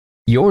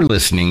You're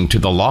listening to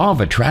the Law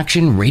of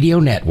Attraction Radio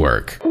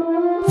Network.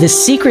 The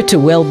secret to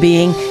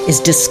well-being is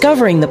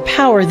discovering the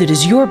power that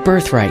is your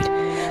birthright,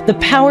 the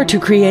power to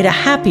create a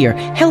happier,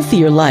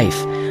 healthier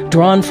life,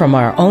 drawn from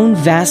our own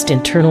vast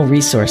internal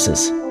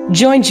resources.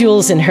 Join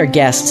Jules and her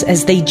guests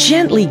as they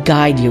gently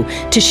guide you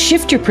to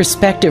shift your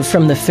perspective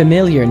from the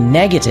familiar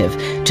negative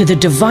to the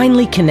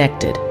divinely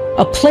connected,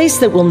 a place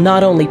that will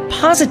not only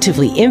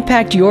positively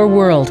impact your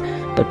world,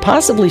 but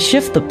possibly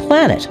shift the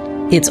planet.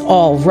 It's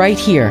all right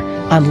here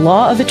on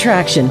Law of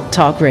Attraction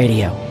Talk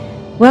Radio.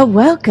 Well,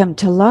 welcome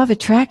to Law of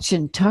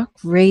Attraction Talk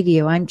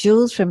Radio. I'm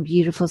Jules from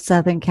beautiful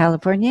Southern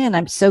California, and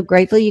I'm so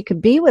grateful you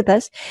could be with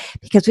us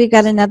because we've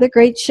got another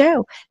great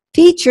show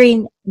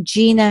featuring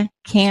Gina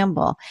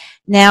Campbell.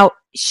 Now,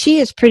 she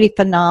is pretty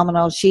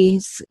phenomenal.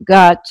 She's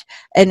got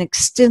an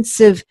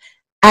extensive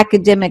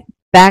academic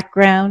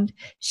background.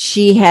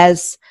 She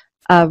has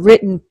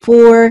written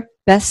 4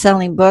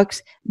 best-selling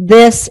books.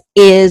 This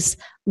is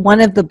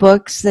one of the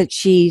books that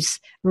she's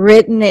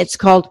written. It's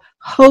called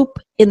Hope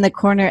in the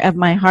Corner of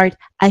My Heart,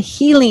 a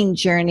healing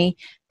journey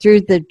through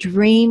the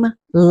dream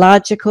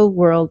logical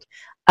world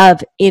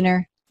of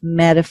inner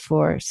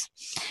metaphors.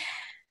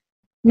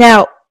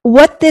 Now,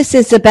 what this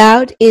is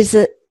about is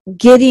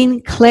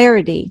getting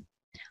clarity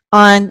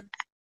on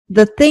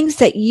the things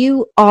that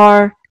you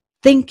are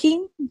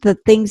thinking, the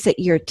things that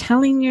you're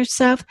telling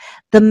yourself,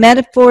 the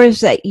metaphors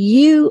that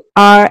you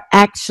are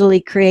actually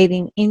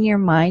creating in your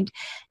mind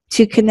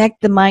to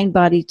connect the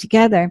mind-body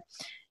together.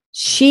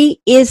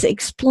 She is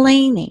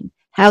explaining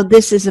how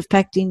this is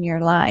affecting your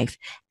life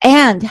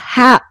and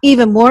how,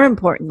 even more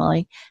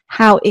importantly,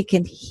 how it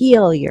can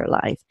heal your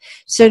life.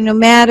 So no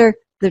matter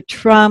the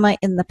trauma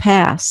in the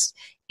past,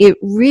 it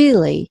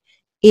really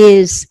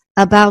is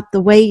about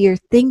the way you're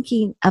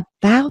thinking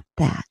about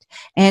that.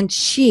 And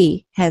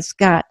she has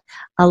got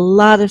a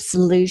lot of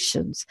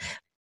solutions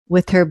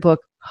with her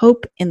book,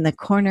 Hope in the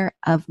Corner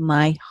of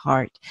My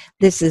Heart.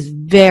 This is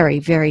very,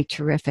 very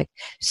terrific.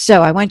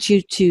 So I want you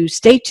to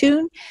stay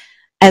tuned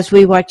as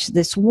we watch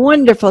this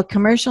wonderful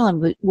commercial,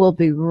 and we'll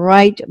be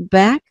right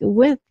back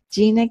with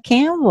Gina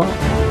Campbell.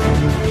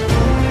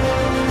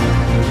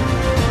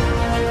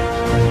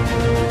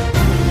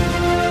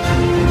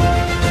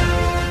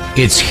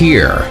 It's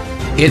here,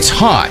 it's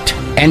hot,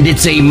 and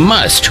it's a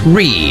must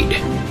read.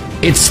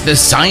 It's the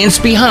science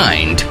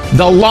behind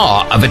the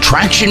Law of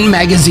Attraction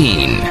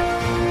magazine.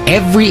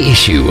 Every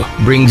issue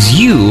brings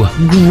you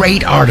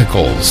great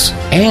articles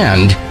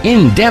and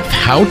in-depth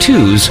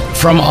how-tos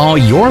from all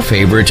your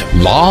favorite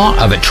Law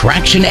of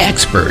Attraction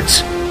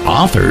experts,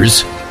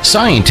 authors,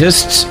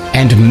 scientists,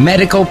 and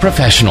medical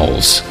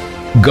professionals.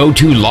 Go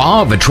to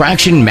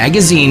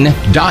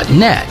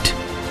lawofattractionmagazine.net.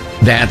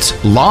 That's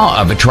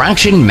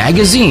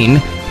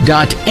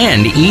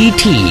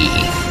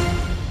lawofattractionmagazine.net.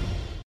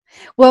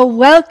 Well,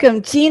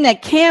 welcome, Gina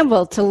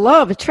Campbell, to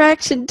Law of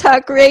Attraction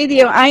Talk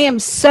Radio. I am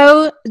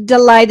so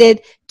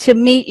delighted to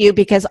meet you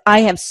because I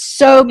have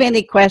so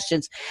many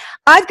questions.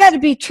 I've got to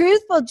be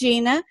truthful,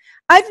 Gina.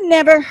 I've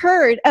never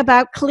heard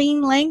about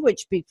clean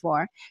language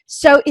before.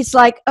 So it's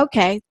like,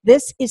 okay,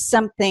 this is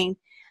something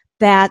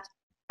that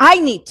I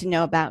need to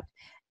know about.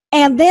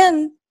 And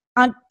then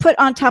put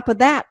on top of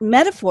that,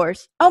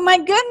 metaphors. Oh, my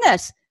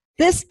goodness.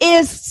 This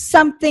is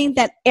something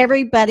that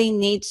everybody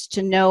needs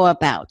to know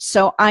about.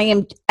 So I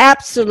am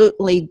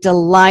absolutely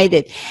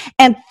delighted.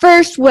 And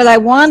first, what I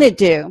want to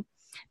do,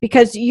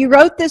 because you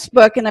wrote this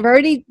book, and I've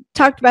already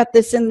talked about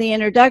this in the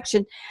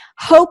introduction,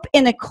 Hope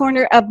in a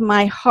Corner of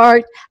My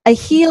Heart, a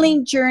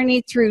healing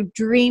journey through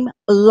dream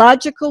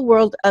logical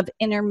world of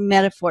inner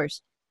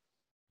metaphors.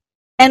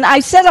 And I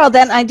said all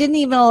that, and I didn't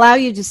even allow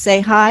you to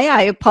say hi.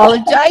 I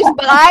apologize,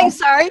 but I'm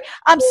sorry.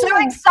 I'm so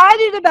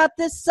excited about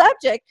this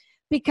subject,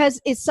 because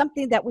it's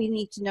something that we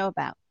need to know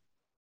about.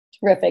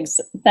 Terrific.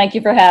 Thank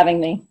you for having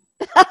me.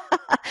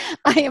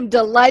 I am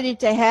delighted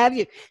to have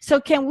you.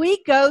 So can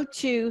we go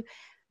to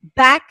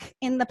back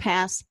in the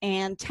past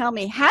and tell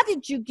me, how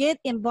did you get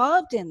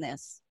involved in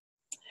this?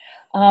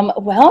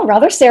 Well,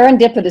 rather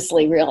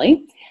serendipitously,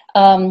 really.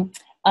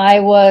 I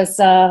was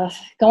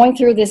going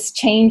through this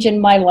change in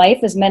my life,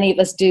 as many of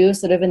us do,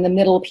 sort of in the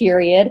middle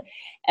period,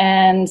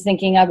 and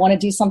thinking I want to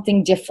do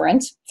something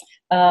different.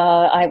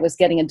 I was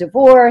getting a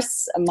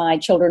divorce. My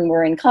children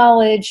were in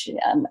college,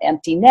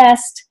 empty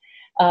nest.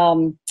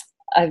 I'm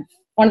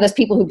one of those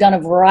people who've done a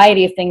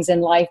variety of things in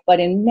life, but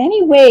in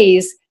many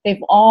ways,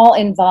 they've all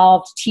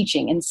involved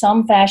teaching in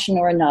some fashion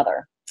or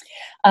another.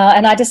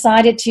 And I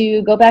decided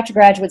to go back to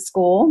graduate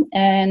school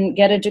and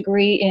get a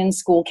degree in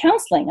school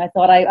counseling. I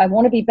thought I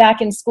want to be back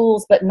in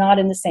schools, but not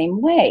in the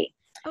same way.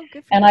 Oh,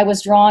 good for and you. I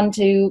was drawn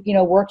to,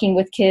 working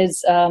with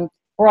kids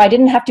where I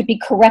didn't have to be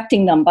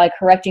correcting them by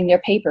correcting their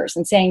papers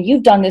and saying,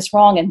 you've done this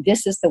wrong and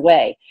this is the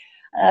way.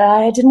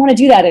 I didn't want to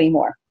do that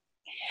anymore.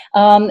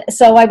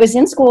 So I was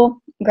in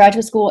school,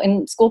 graduate school,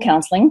 in school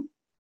counseling,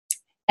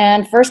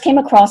 and first came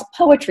across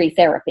poetry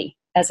therapy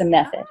as a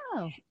method.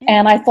 Oh,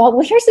 and I thought,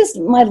 well, here's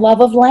my love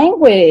of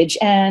language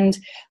and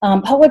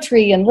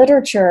poetry and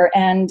literature,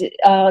 and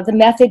the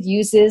method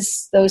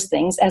uses those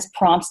things as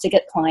prompts to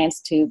get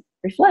clients to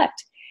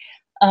reflect.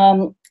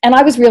 And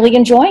I was really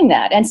enjoying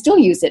that and still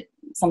use it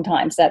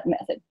sometimes, that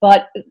method.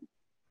 But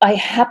I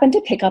happened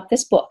to pick up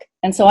this book.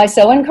 And so I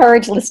so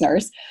encourage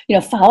listeners,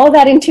 follow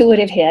that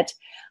intuitive hit.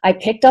 I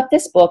picked up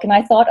this book and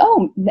I thought,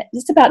 oh,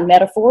 it's about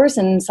metaphors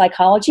and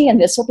psychology, and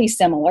this will be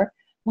similar.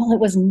 Well, it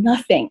was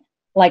nothing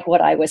like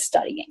what I was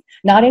studying,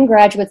 not in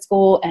graduate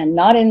school and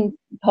not in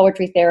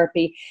poetry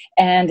therapy.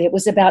 And it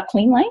was about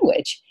clean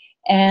language.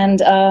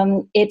 And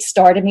it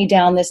started me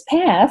down this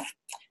path,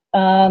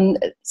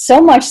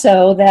 so much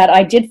so that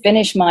I did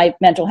finish my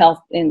mental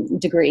health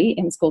degree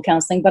in school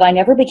counseling, but I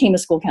never became a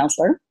school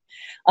counselor.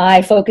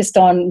 I focused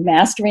on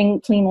mastering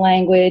clean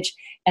language,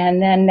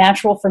 and then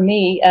natural for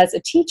me as a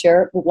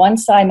teacher,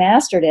 once I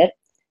mastered it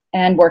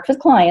and worked with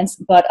clients,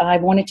 but I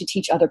wanted to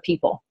teach other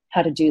people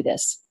how to do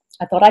this.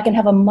 I thought I can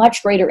have a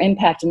much greater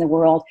impact in the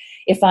world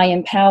if I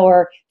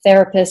empower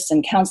therapists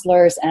and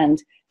counselors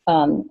and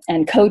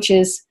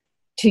coaches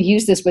to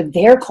use this with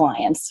their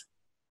clients,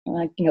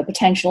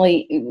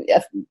 potentially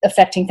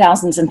affecting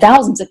thousands and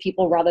thousands of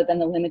people rather than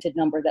the limited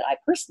number that I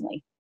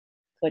personally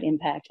could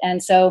impact.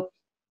 And so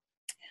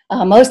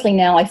mostly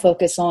now I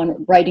focus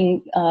on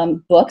writing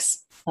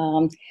books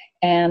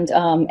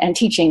and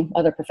teaching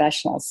other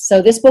professionals.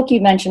 So this book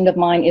you mentioned of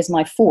mine is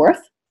my fourth,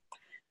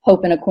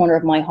 Hope in a Corner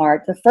of My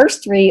Heart. The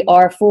first three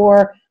are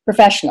for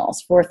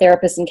professionals, for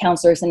therapists and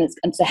counselors, and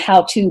it's a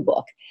how-to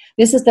book.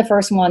 This is the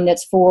first one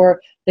that's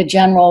for the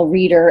general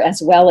reader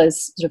as well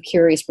as sort of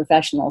curious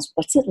professionals.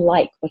 What's it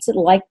like? What's it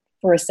like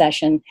for a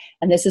session?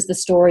 And this is the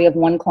story of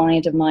one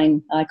client of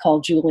mine I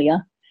call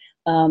Julia,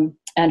 and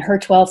her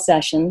 12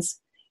 sessions,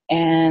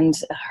 and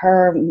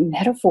her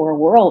metaphor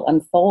world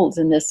unfolds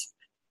in this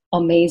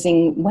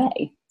amazing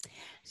way.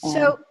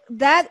 So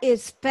that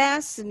is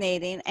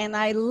fascinating. And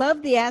I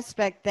love the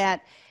aspect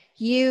that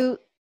you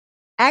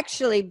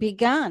actually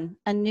begun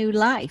a new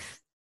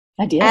life.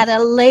 I did. At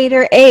a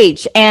later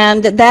age.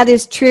 And that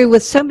is true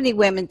with so many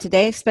women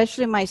today,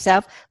 especially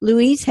myself,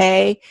 Louise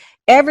Hay,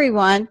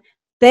 everyone.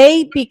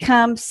 They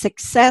become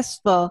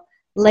successful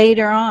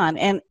later on.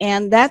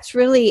 And that's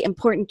really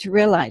important to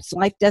realize.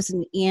 Life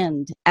doesn't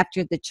end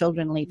after the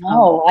children leave home.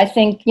 No, I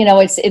think,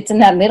 it's in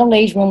that middle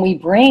age when we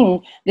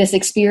bring this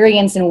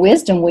experience and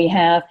wisdom we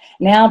have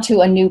now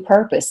to a new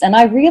purpose. And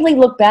I really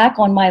look back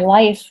on my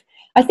life.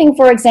 I think,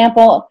 for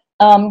example,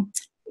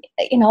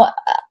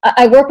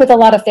 I work with a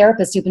lot of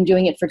therapists who've been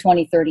doing it for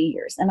 20, 30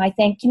 years. And I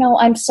think,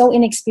 I'm so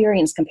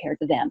inexperienced compared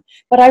to them.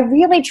 But I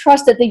really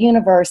trust that the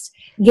universe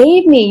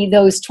gave me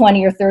those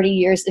 20 or 30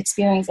 years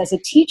experience as a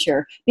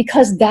teacher,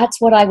 because that's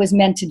what I was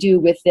meant to do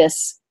with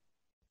this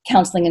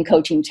counseling and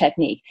coaching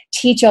technique,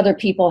 teach other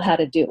people how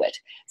to do it.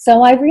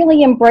 So I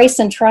really embrace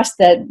and trust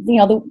that,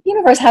 the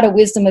universe had a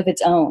wisdom of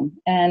its own.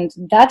 And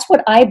that's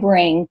what I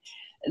bring.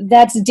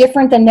 That's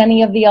different than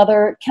many of the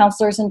other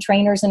counselors and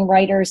trainers and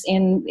writers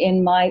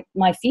in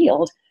my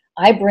field.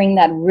 I bring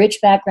that rich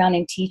background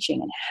in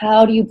teaching, and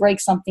how do you break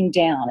something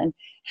down, and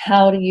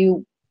how do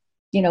you,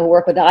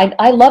 work with it.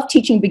 I love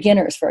teaching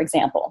beginners, for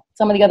example.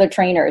 Some of the other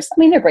trainers,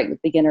 they're great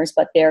with beginners,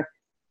 but they're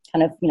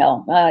kind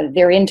of,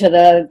 they're into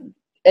the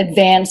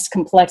advanced,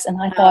 complex.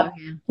 And I thought,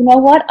 you know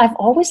what? I've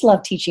always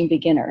loved teaching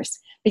beginners,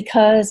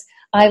 because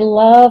I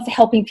love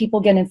helping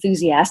people get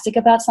enthusiastic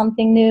about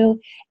something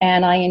new,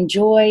 and I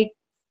enjoy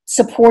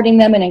supporting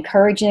them and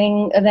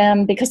encouraging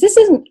them, because this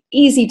isn't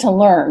easy to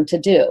learn to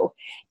do.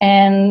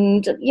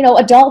 And,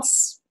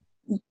 adults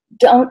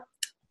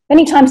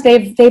many times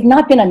they've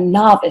not been a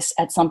novice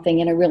at something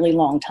in a really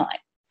long time.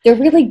 They're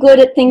really good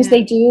at things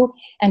they do.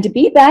 And to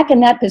be back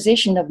in that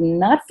position of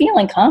not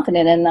feeling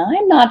confident, and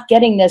I'm not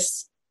getting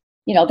this,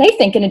 they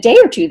think in a day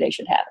or two they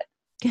should have it.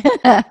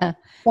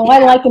 So I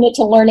liken it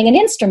to learning an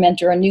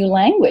instrument or a new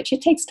language.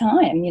 It takes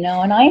time,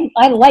 and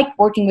I like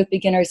working with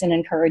beginners and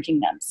encouraging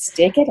them.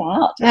 Stick it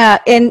out. Yeah,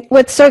 and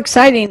what's so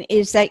exciting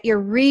is that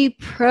you're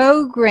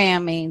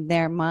reprogramming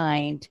their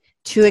mind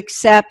to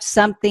accept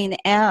something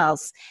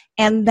else.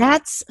 And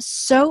that's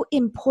so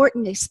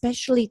important,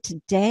 especially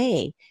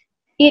today.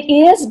 It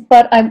is,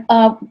 but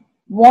I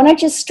want to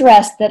just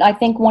stress that I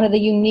think one of the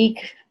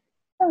unique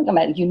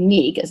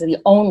as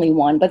the only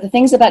one, but the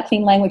things about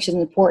clean language is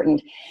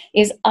important,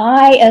 is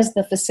I, as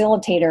the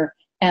facilitator,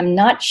 am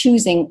not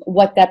choosing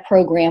what that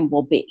program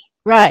will be.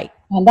 Right.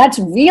 And that's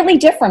really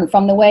different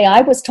from the way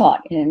I was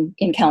taught in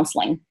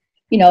counseling.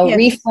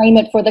 Reframe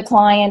it for the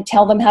client,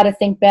 tell them how to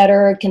think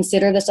better,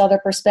 consider this other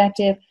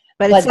perspective.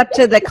 But it's up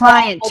to the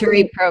client to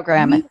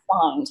reprogram it.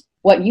 Find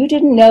what you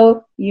didn't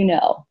know,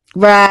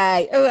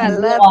 Right. Oh, I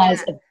love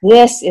that.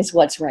 This is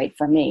what's right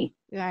for me.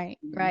 Right.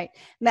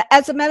 Now,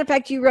 as a matter of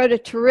fact, you wrote a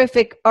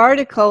terrific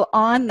article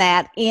on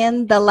that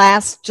in the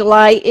last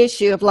July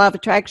issue of Law of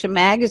Attraction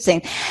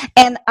magazine.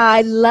 And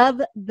I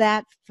love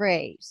that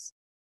phrase.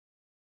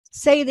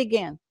 Say it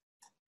again.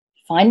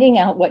 Finding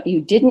out what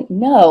you didn't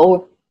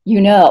know,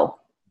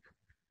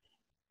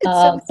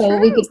 So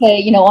we could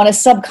say, on a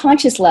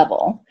subconscious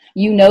level,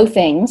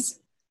 things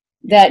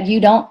that you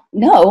don't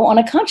know on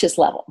a conscious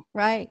level.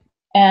 Right.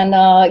 And,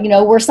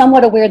 we're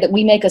somewhat aware that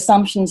we make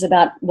assumptions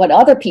about what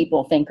other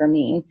people think or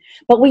mean,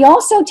 but we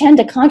also tend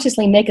to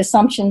consciously make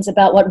assumptions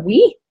about what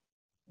we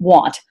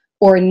want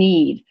or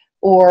need,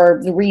 or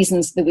the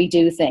reasons that we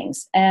do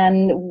things.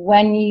 And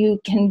when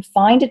you can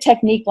find a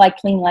technique like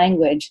clean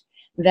language,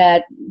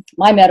 that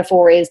my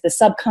metaphor is the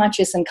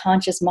subconscious and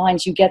conscious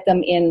minds, you get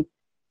them in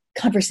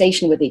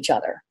conversation with each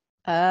other.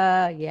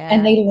 Yeah.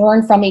 And they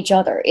learn from each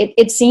other.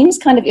 It seems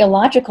kind of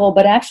illogical,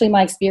 but actually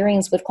my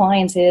experience with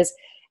clients is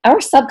our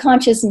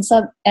subconscious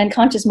and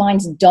conscious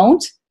minds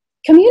don't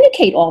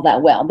communicate all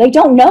that well. They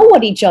don't know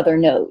what each other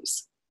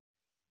knows.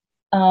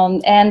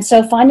 And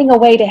so finding a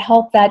way to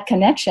help that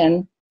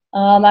connection,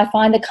 I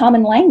find the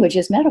common language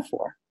is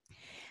metaphor.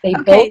 They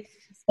both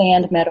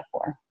stand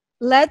metaphor.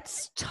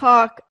 Let's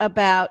talk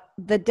about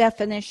the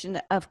definition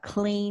of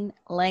clean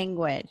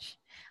language.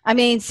 I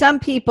mean, some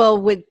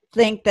people would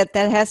think that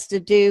has to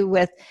do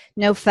with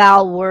no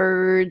foul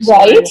words.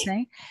 Right. Or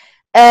anything.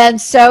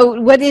 And so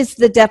what is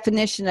the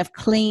definition of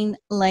clean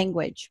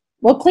language?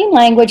 Well, clean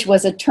language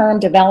was a term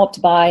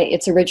developed by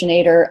its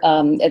originator,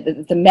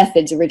 the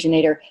method's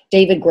originator,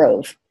 David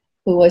Grove,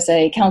 who was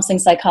a counseling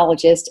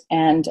psychologist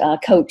and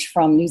coach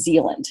from New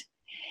Zealand.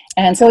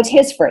 And so it's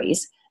his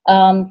phrase.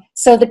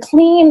 So the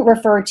clean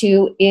referred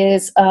to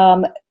is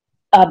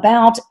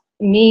about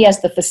me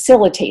as the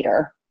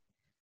facilitator.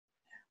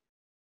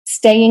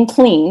 Staying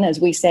clean,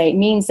 as we say,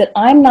 means that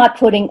I'm not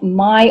putting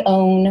my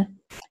own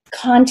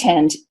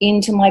content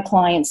into my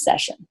client's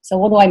session. So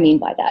what do I mean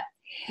by that?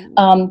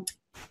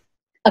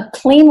 A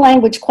clean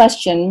language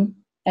question,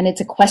 and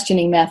it's a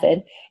questioning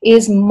method,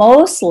 is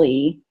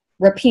mostly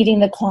repeating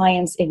the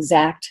client's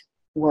exact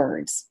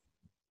words.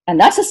 And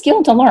that's a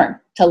skill to learn,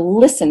 to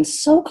listen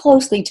so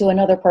closely to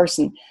another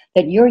person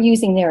that you're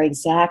using their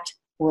exact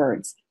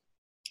words.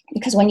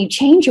 Because when you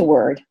change a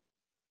word,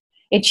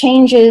 it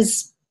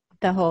changes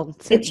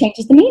it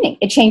changes the meaning.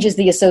 It changes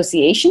the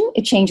association.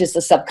 It changes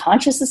the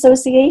subconscious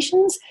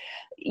associations.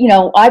 You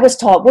know, I was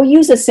taught, well,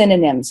 use a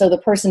synonym so the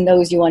person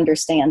knows you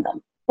understand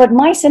them. But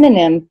my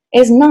synonym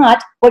is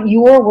not what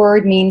your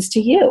word means to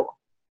you.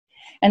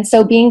 And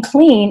so being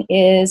clean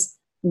is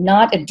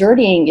not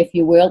dirtying, if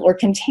you will, or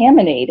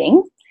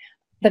contaminating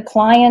the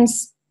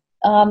client's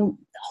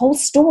whole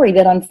story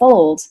that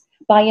unfolds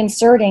by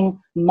inserting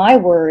my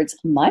words,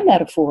 my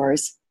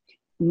metaphors,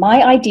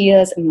 my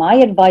ideas, my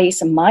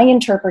advice, my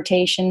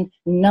interpretation,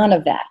 none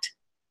of that.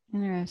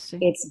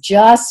 Interesting. It's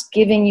just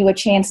giving you a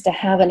chance to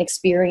have an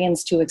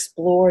experience to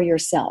explore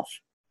yourself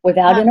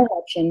without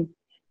interruption,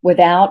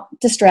 without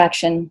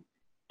distraction,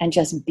 and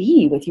just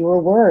be with your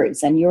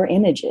words and your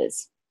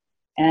images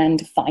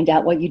and find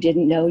out what you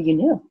didn't know you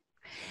knew.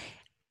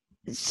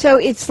 So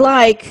it's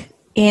like,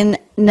 in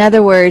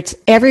other words,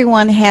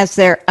 everyone has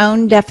their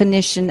own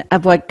definition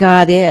of what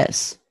God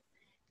is,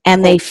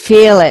 and they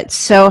feel it.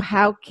 So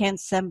how can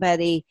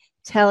somebody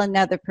tell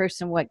another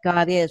person what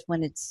God is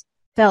when it's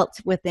felt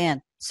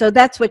within? So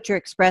that's what you're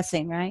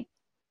expressing, right?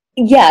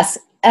 Yes,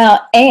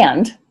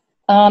 and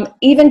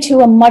even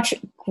to a much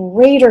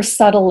greater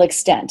subtle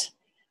extent.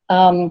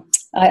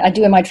 I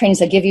do in my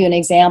trainings, I give you an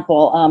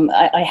example.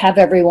 I have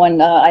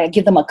everyone, I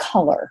give them a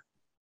color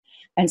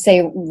and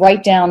say,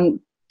 write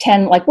down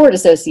 10, like word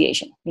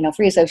association,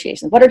 free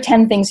associations. What are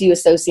 10 things you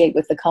associate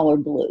with the color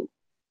blue?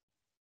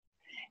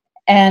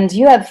 And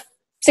you have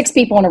 6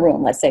 people in a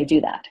room, let's say,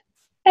 do that.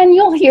 And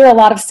you'll hear a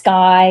lot of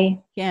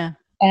sky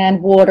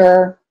and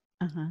water.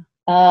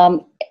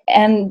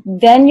 And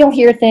then you'll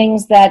hear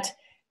things that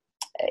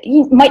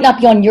you might not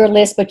be on your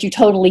list, but you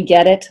totally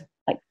get it,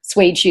 like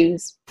suede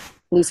shoes,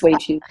 blue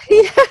suede shoes.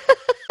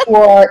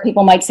 Or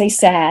people might say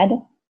sad,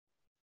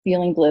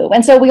 feeling blue.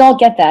 And so we all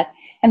get that.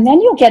 And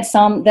then you'll get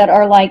some that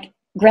are like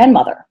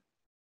grandmother.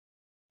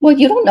 Well,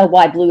 you don't know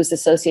why blue is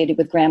associated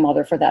with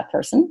grandmother for that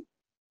person.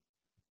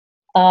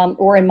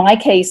 Or in my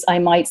case, I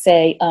might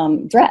say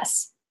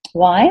dress.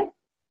 Why?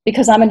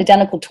 Because I'm an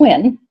identical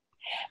twin.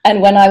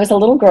 And when I was a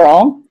little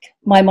girl,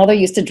 my mother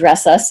used to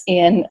dress us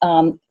in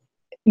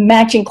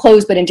matching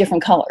clothes, but in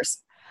different colors.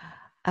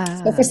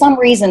 So for some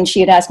reason, she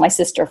had asked my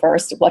sister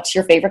first, what's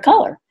your favorite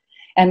color?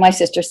 And my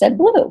sister said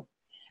blue.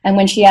 And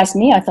when she asked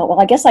me, I thought,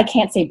 well, I guess I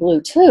can't say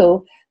blue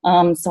too.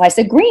 So I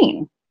said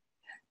green.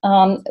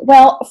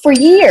 Well, for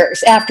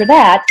years after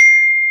that,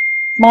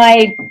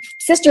 my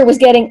sister was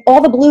getting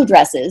all the blue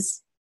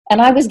dresses, and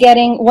I was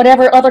getting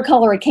whatever other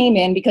color it came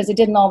in because it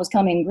didn't always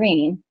come in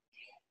green.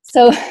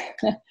 So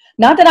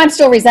not that I'm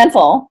still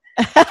resentful,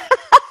 and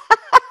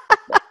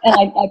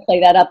I play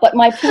that up, but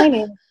my point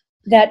is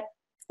that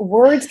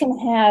words can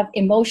have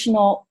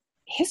emotional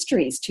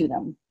histories to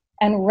them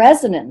and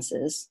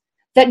resonances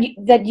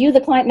that you,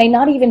 the client, may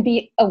not even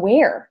be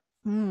aware.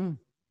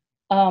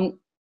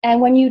 And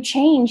when you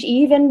change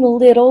even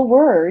little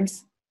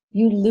words,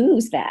 you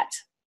lose that.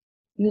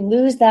 You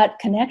lose that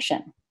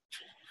connection.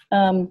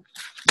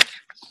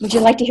 Would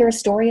you like to hear a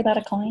story about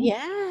a client?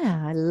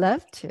 Yeah, I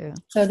love to.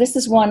 So this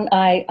is one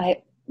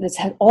this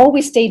has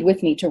always stayed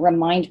with me to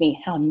remind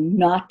me how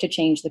not to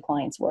change the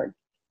client's word.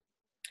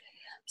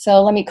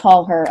 So let me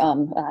call her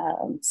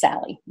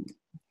Sally.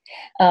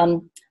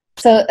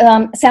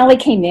 Sally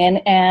came in,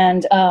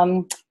 and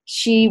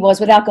she was,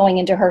 without going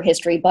into her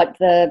history, but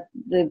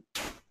the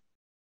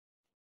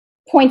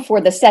point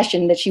for the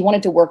session that she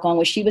wanted to work on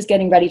was she was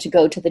getting ready to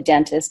go to the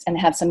dentist and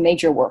have some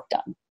major work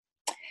done.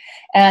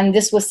 And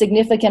this was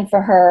significant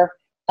for her.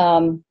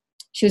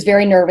 She was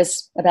very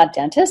nervous about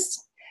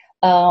dentists.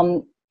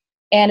 And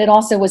it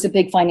also was a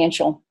big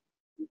financial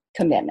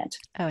commitment.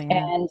 Oh, yeah.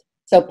 And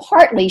so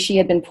partly she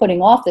had been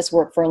putting off this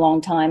work for a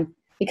long time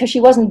because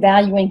she wasn't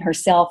valuing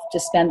herself to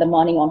spend the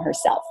money on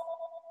herself.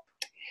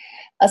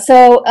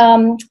 So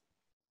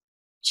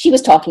she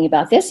was talking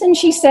about this, and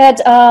she said,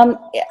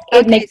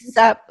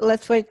 stop.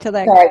 Let's wait till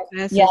that.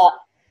 Sorry. Yeah.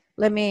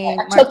 Let me.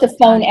 I took the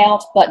phone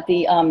out, but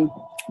the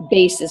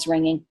bass is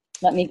ringing.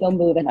 Let me go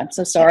move it. I'm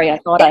so sorry. I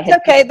thought I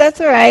had. Okay,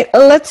 that's all right.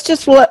 Let's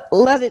just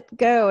let it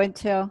go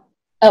until.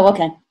 Oh,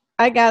 okay.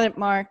 I got it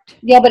marked.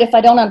 Yeah, but if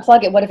I don't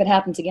unplug it, what if it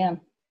happens again?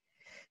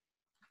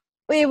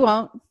 We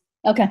won't.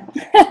 Okay.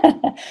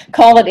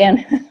 Call it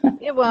in.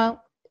 It won't.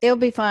 It'll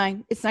be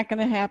fine. It's not going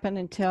to happen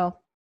until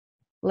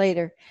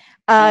later.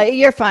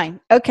 You're fine.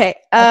 Okay.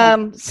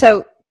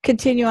 So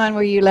continue on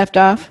where you left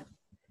off.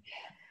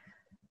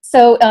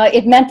 So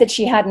it meant that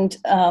she hadn't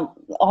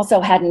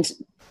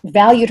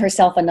valued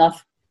herself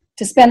enough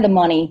to spend the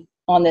money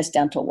on this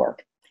dental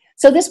work.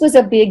 So this was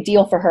a big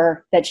deal for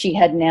her that she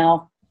had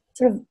now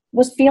sort of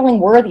was feeling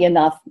worthy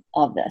enough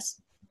of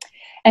this.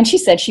 And she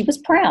said she was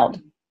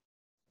proud.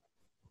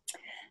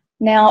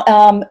 Now,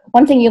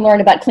 one thing you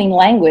learn about clean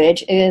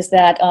language is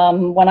that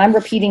when I'm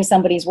repeating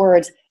somebody's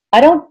words,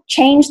 I don't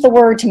change the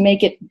word to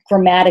make it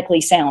grammatically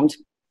sound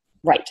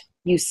right.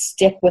 You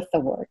stick with the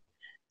word.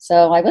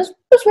 So I was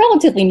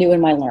relatively new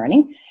in my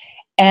learning.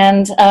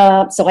 And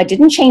so I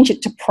didn't change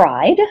it to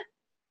pride.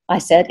 I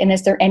said, and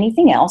is there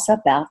anything else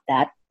about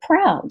that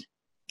proud?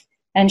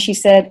 And she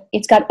said,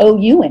 it's got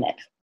OU in it.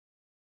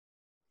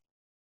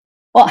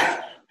 Well,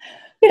 I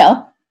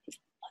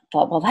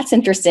thought, well, that's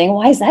interesting.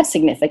 Why is that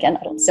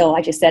significant? So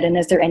I just said, and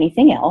is there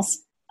anything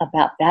else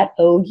about that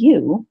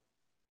OU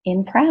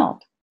in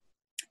proud?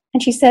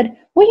 And she said,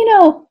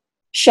 well,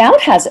 shout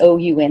has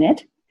OU in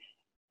it.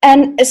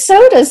 And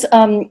so does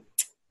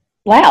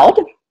loud.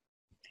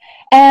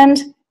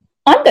 And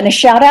I'm going to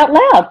shout out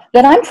loud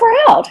that I'm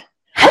proud.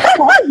 I'm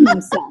proud of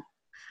myself.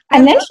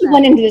 And then she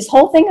went into this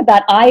whole thing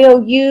about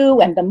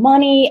IOU and the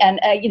money. And,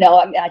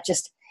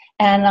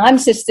 and I'm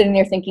just sitting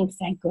there thinking,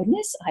 thank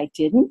goodness I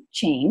didn't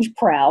change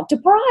proud to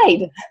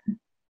pride.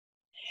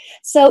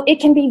 So it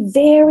can be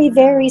very,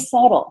 very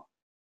subtle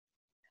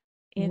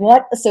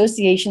what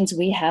associations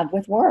we have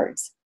with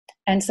words.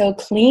 And so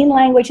clean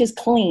language is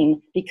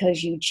clean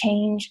because you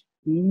change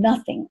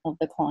nothing of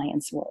the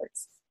client's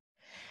words.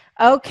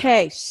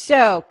 Okay,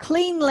 so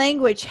clean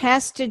language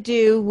has to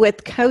do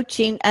with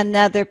coaching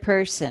another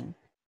person.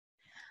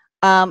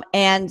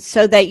 And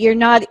so that you're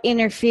not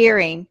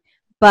interfering,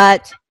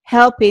 but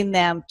helping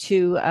them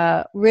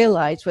to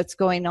realize what's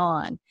going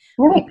on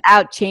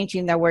without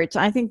changing their words.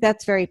 I think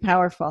that's very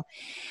powerful.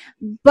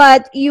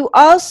 But you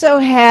also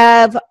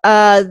have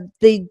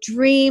the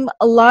dream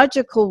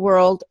logical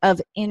world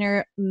of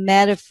inner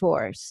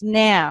metaphors.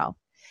 Now,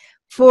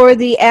 for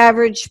the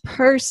average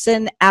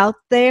person out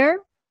there,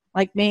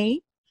 like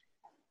me,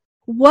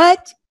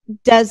 what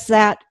does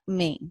that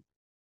mean?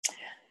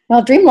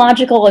 Well, dream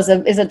logical is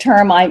a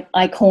term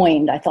I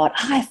coined. I thought,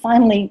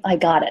 I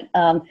got it.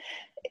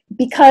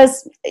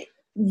 Because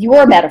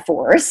your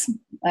metaphors,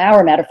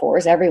 our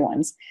metaphors,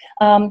 everyone's,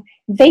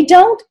 they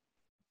don't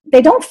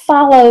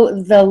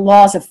follow the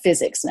laws of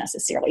physics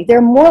necessarily.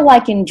 They're more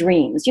like in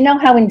dreams. You know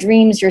how in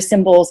dreams your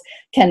symbols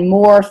can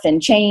morph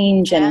and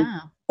change and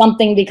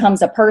something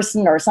becomes a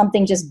person or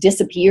something just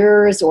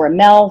disappears or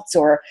melts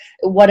or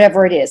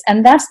whatever it is.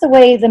 And that's the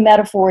way the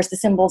metaphors, the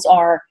symbols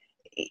are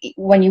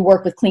when you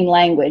work with clean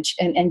language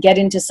and get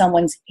into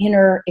someone's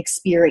inner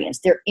experience,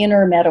 their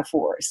inner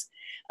metaphors.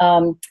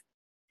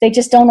 They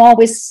just don't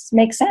always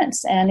make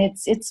sense, and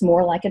it's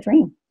more like a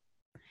dream.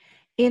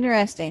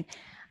 Interesting.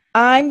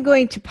 I'm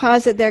going to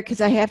pause it there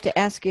because I have to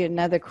ask you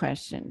another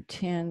question.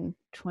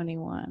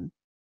 10:21.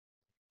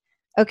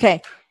 Okay.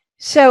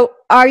 So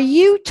are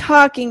you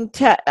talking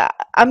to,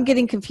 I'm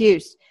getting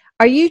confused.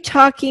 Are you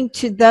talking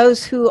to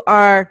those who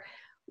are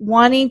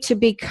wanting to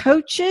be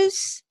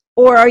coaches,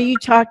 or are you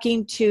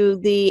talking to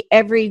the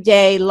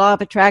everyday law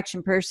of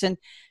attraction person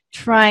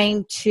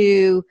trying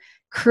to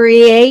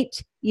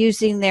create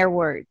using their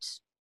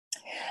words?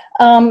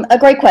 A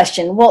great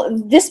question.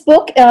 Well, this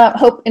book,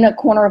 Hope in a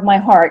Corner of My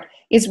Heart,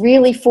 is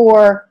really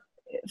for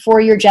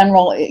your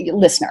general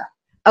listener.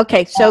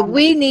 Okay, so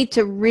we need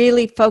to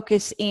really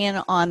focus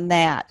in on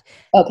that.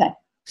 Okay.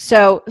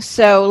 So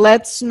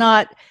let's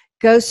not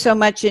go so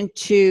much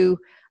into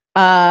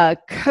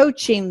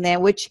coaching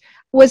them, which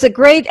was a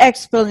great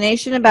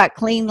explanation about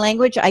clean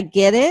language. I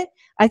get it.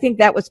 I think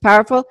that was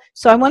powerful.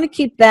 So I want to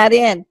keep that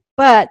in.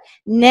 But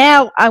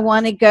now I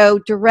want to go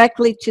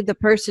directly to the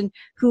person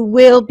who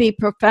will be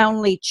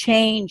profoundly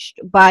changed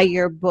by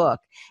your book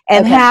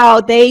and how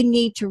they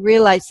need to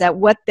realize that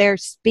what they're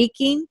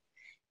speaking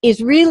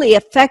is really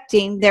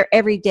affecting their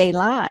everyday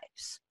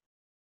lives.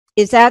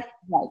 Is that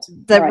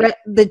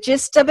the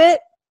gist of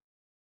it?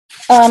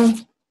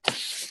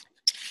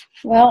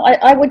 Well,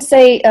 I would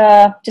say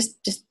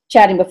just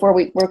chatting before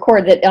we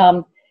record that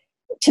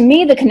to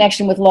me, the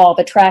connection with law of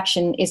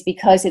attraction is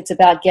because it's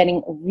about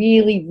getting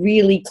really,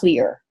 really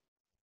clear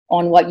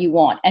on what you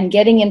want and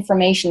getting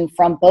information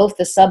from both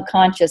the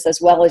subconscious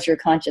as well as your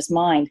conscious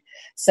mind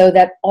so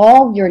that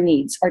all your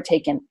needs are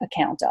taken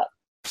account of.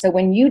 So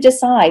when you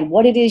decide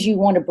what it is you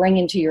want to bring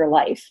into your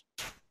life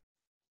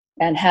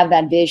and have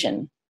that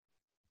vision,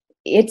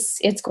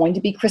 it's going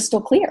to be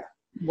crystal clear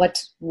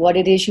what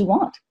it is you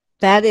want.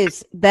 That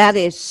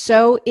is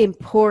so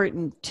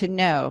important to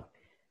know.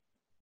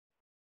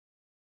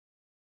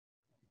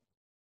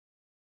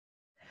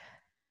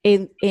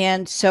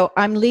 And so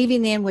I'm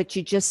leaving in what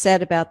you just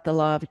said about the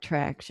law of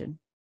attraction.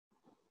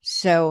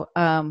 So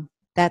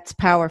that's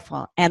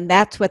powerful. And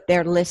that's what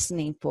they're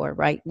listening for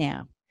right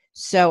now.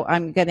 So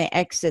I'm going to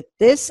exit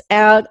this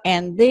out,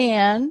 and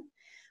then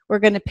we're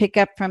going to pick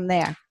up from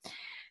there.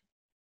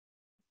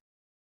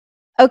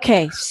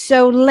 Okay,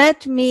 so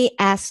let me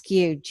ask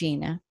you,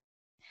 Gina.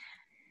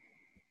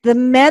 The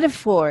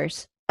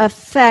metaphors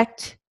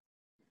affect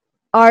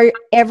our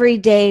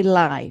everyday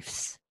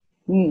lives.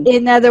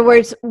 In other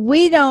words,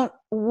 we're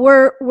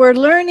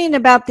learning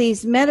about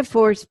these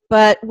metaphors,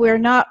 but we're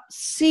not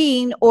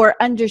seeing or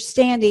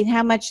understanding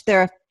how much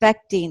they're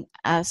affecting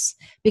us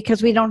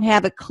because we don't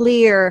have a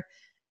clear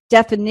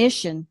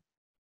definition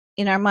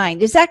in our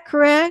mind. Is that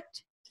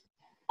correct?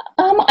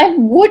 I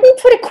wouldn't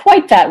put it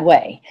quite that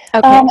way.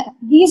 Okay.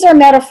 These are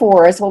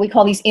metaphors, what we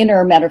call these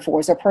inner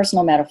metaphors or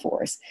personal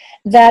metaphors,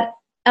 that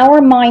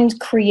our mind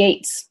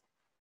creates.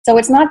 So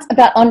it's not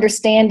about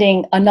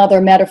understanding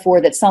another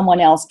metaphor that someone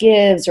else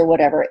gives or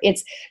whatever.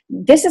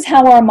 This is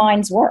how our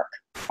minds work,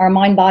 our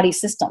mind-body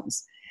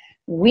systems.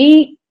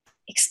 We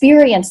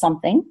experience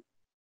something.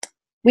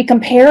 We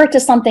compare it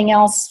to something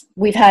else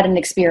we've had an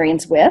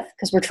experience with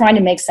because we're trying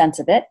to make sense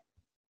of it.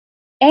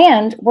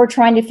 And we're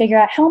trying to figure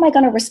out, how am I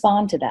going to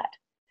respond to that?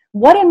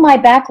 What in my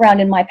background,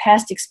 in my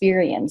past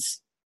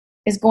experience,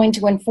 is going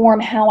to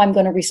inform how I'm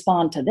going to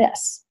respond to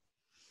this?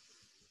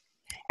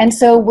 And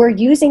so we're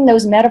using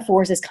those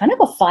metaphors as kind of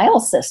a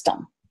file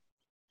system.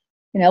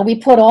 We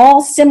put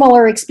all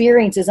similar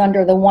experiences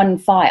under the one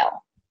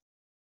file.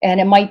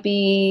 And it might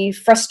be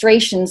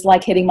frustrations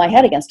like hitting my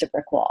head against a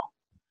brick wall.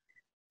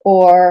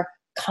 Or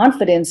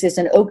confidence is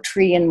an oak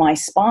tree in my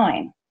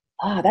spine.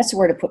 That's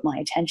where to put my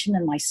attention,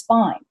 in my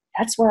spine.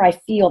 That's where I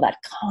feel that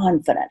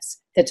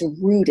confidence that's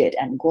rooted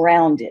and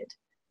grounded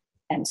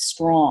and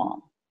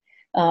strong.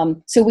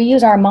 So we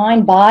use our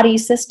mind-body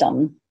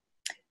system.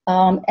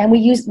 And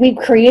we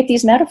create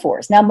these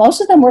metaphors. Now, most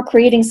of them we're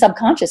creating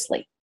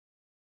subconsciously.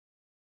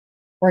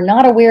 We're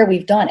not aware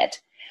we've done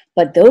it,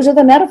 but those are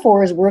the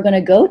metaphors we're going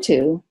to go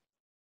to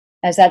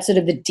as that sort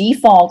of the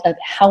default of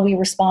how we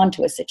respond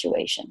to a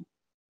situation.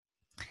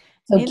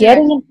 So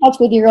getting in touch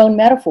with your own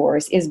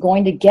metaphors is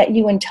going to get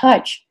you in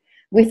touch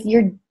with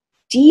your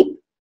deep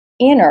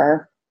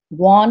inner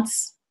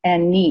wants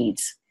and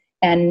needs.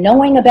 And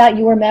knowing about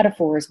your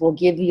metaphors will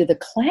give you the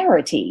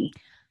clarity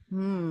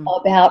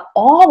about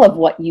all of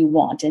what you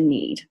want and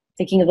need,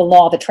 thinking of the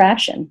law of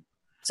attraction,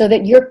 so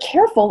that you're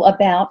careful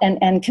about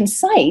and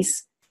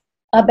concise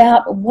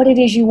about what it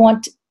is you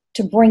want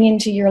to bring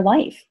into your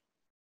life,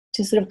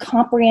 to sort of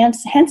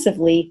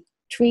comprehensively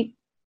treat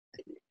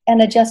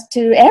and adjust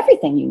to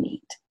everything you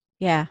need.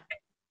 Yeah.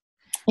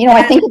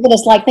 I think of it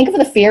as think of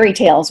the fairy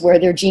tales where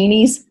they're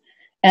genies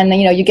and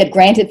you get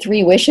granted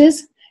 3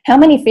 wishes. How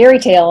many fairy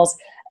tales,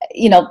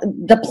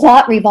 the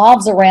plot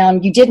revolves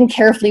around you didn't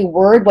carefully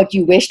word what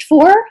you wished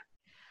for,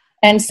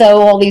 and so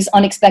all these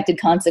unexpected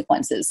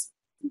consequences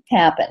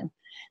happen.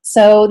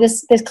 So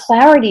this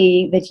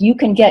clarity that you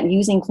can get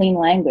using clean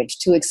language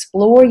to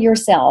explore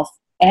yourself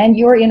and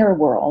your inner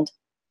world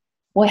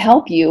will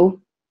help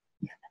you,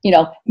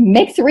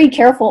 make 3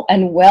 careful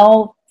and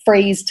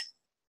well-phrased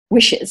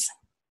wishes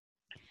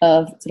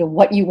of sort of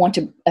what you want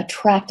to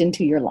attract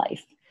into your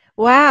life.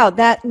 Wow,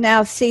 that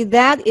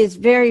is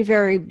very,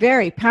 very,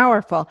 very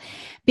powerful,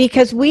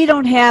 because we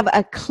don't have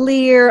a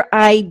clear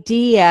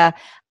idea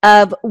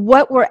of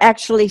what we're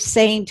actually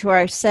saying to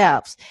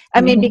ourselves.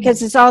 I mean,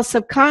 because it's all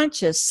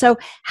subconscious. So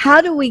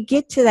how do we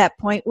get to that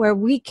point where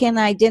we can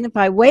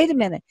identify, wait a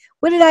minute,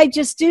 what did I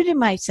just do to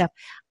myself?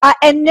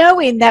 And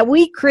knowing that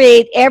we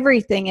create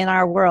everything in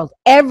our world,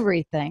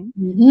 everything.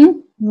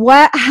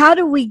 How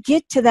do we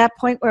get to that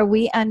point where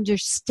we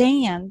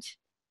understand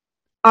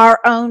our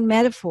own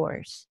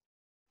metaphors?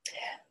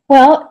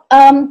 Well,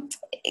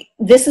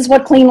 this is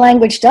what clean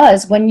language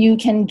does when you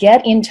can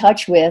get in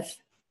touch with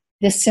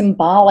this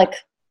symbolic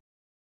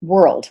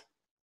world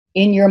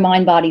in your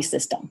mind-body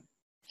system.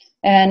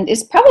 And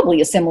it's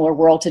probably a similar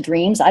world to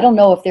dreams. I don't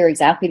know if they're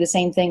exactly the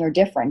same thing or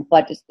different,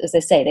 but as I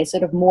say, they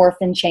sort of morph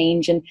and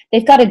change, and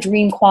they've got a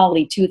dream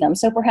quality to them.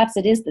 So perhaps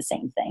it is the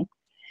same thing.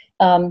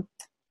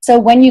 So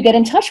when you get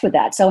in touch with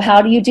that, so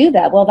how do you do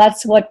that? Well,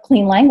 that's what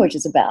clean language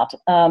is about.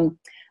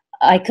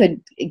 I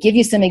could give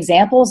you some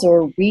examples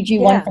or read you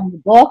one from the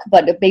book,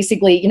 but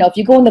basically, if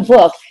you go in the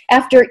book,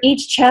 after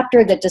each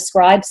chapter that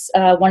describes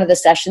one of the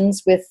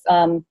sessions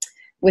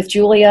with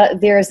Julia,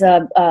 there's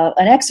an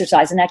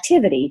exercise, an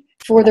activity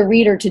for the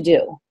reader to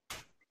do.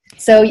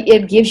 So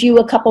it gives you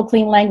a couple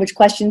clean language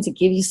questions, it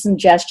gives you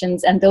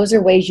suggestions, and those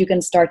are ways you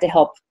can start to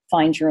help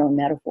find your own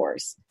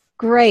metaphors.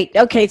 Great.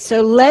 Okay,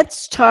 so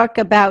let's talk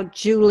about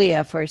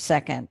Julia for a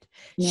second.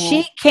 Yeah.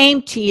 She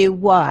came to you,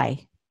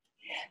 why?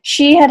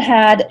 She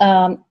had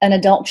an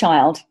adult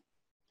child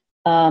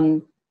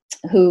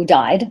who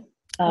died.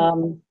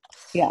 When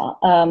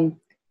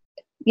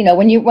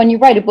you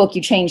write a book,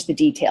 you change the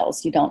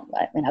details. You don't.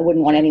 I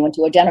wouldn't want anyone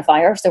to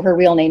identify her. So her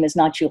real name is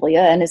not Julia,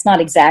 and it's not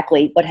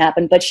exactly what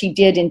happened. But she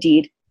did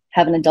indeed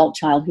have an adult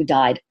child who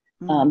died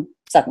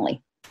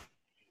suddenly.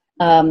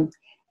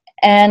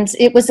 And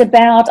it was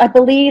about, I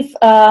believe,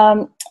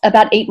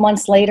 about 8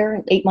 months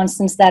later, 8 months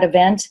since that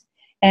event,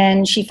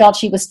 and she felt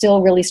she was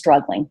still really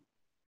struggling.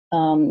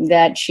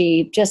 That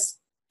she just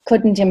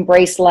couldn't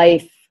embrace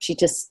life. She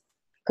just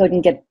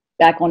couldn't get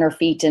back on her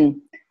feet and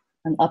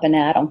up and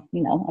at them,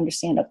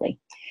 understandably.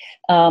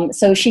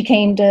 So she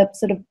came to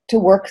to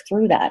work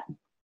through that.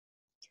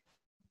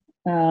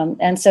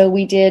 And so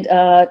we did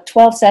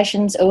 12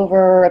 sessions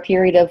over a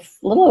period of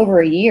a little over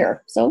a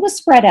year. So it was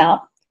spread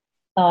out.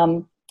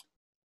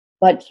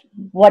 But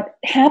what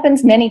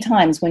happens many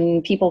times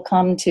when people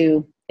come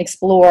to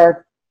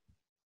explore,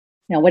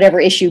 whatever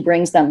issue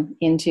brings them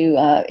into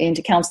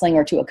counseling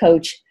or to a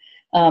coach,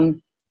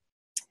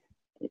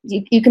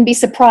 you can be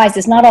surprised.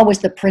 It's not always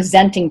the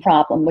presenting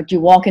problem. What you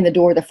walk in the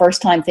door the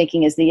first time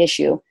thinking is the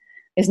issue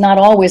is not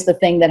always the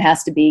thing that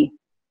has to be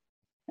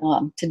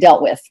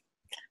dealt with.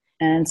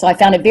 And so I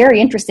found it very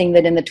interesting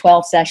that in the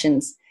 12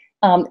 sessions,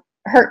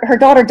 her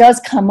daughter does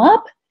come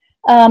up,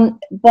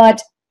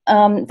 but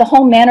the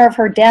whole manner of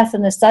her death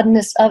and the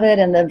suddenness of it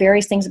and the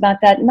various things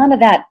about that, none of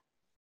that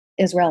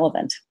is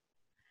relevant.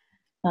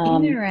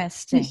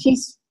 Interesting.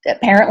 She's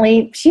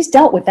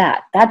dealt with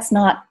that. That's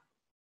not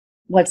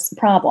what's the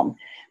problem.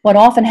 What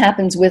often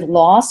happens with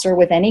loss or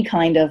with any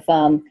kind of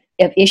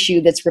issue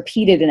that's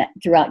repeated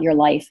throughout your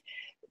life,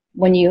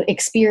 when you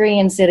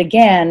experience it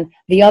again,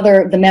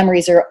 the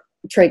memories are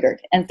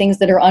triggered, and things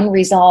that are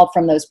unresolved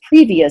from those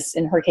previous,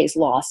 in her case,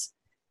 loss,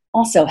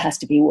 also has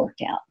to be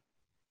worked out.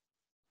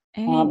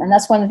 And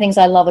that's one of the things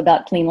I love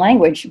about clean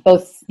language,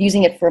 both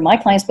using it for my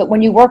clients, but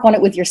when you work on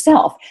it with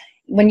yourself.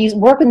 When you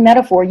work with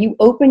metaphor, you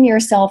open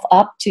yourself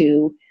up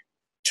to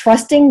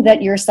trusting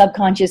that your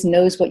subconscious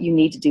knows what you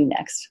need to do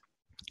next.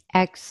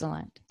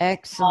 Excellent.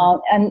 And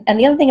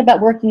the other thing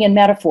about working in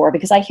metaphor,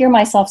 because I hear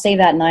myself say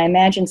that, and I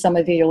imagine some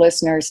of your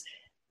listeners,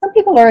 some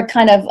people are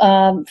kind of,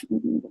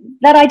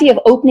 that idea of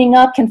opening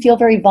up can feel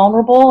very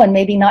vulnerable and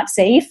maybe not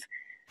safe.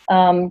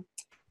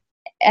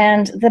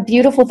 And the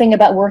beautiful thing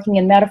about working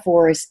in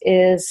metaphors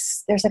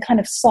is there's a kind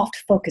of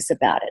soft focus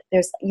about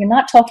it. You're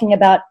not talking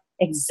about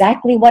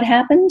exactly what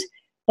happened,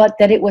 but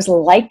that it was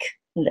like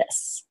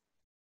this.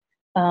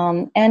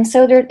 And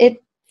so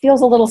it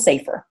feels a little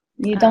safer.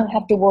 You don't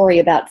have to worry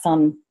about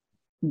some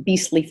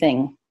beastly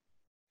thing.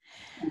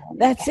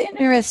 That's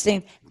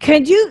interesting.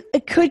 Could you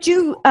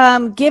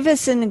give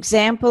us an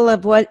example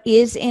of what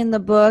is in the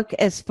book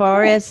as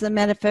far as the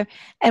metaphor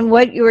and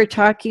what you were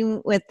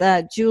talking with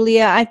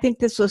Julia? I think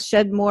this will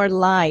shed more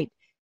light.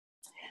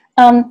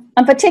 I'm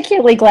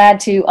particularly glad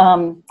to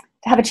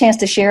have a chance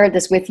to share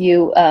this with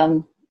you,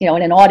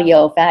 in an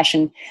audio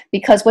fashion,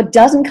 because what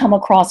doesn't come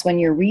across when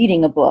you're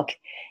reading a book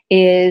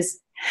is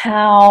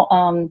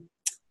how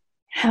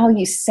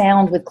you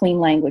sound with clean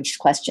language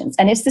questions.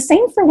 And it's the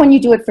same for when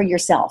you do it for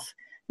yourself.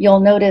 You'll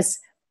notice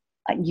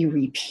you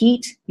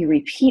repeat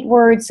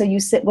words, so you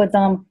sit with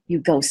them, you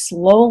go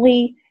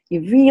slowly,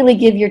 you really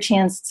give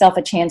yourself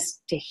a chance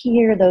to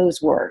hear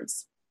those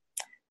words.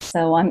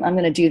 So I'm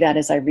going to do that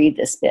as I read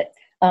this bit.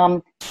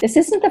 This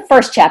isn't the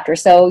first chapter,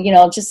 so,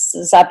 just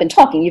as I've been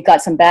talking, you've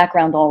got some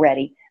background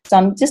already. So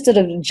I'm just going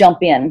to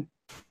jump in.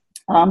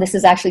 This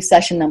is actually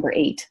session number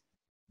 8.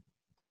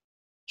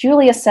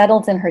 Julia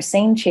settles in her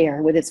same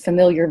chair with its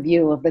familiar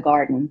view of the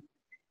garden.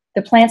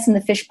 The plants in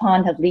the fish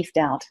pond have leafed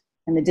out,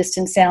 and the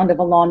distant sound of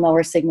a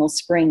lawnmower signals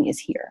spring is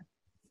here.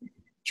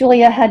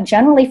 Julia had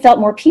generally felt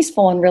more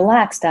peaceful and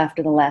relaxed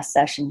after the last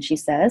session, she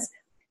says,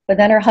 but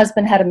then her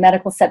husband had a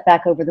medical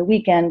setback over the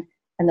weekend,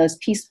 and those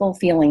peaceful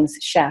feelings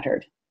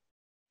shattered.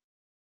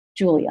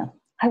 Julia,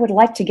 I would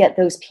like to get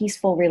those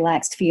peaceful,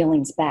 relaxed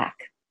feelings back.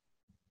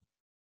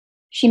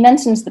 She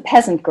mentions the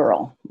peasant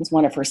girl as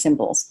one of her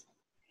symbols,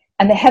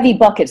 and the heavy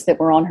buckets that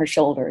were on her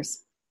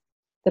shoulders.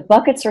 The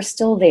buckets are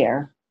still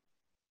there,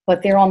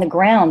 but they're on the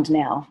ground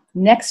now,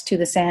 next to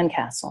the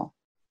sandcastle.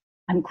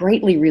 I'm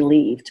greatly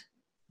relieved.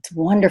 It's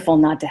wonderful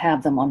not to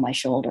have them on my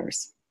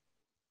shoulders.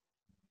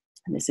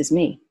 And this is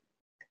me.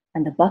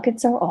 And the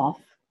buckets are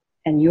off,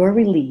 and you're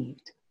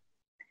relieved.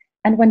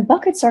 And when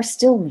buckets are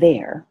still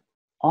there,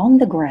 on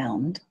the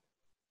ground,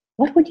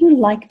 what would you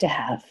like to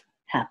have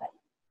happen?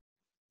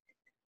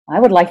 I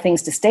would like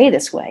things to stay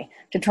this way,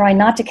 to try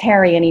not to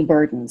carry any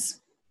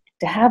burdens,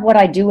 to have what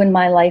I do in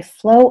my life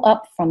flow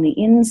up from the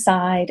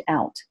inside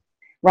out,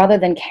 rather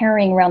than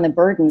carrying around the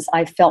burdens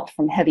I felt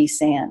from heavy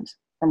sand,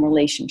 from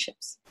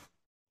relationships.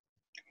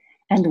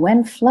 And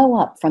when flow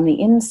up from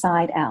the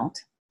inside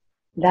out,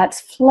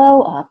 that's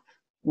flow up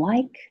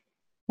like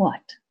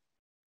what?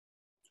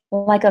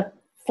 like a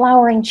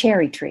flowering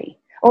cherry tree.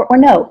 Or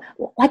no,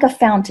 like a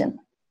fountain,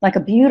 like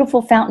a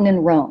beautiful fountain in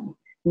Rome,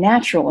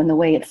 natural in the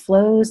way it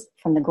flows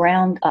from the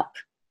ground up.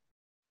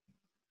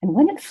 And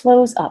when it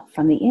flows up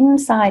from the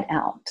inside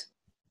out,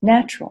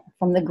 natural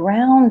from the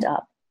ground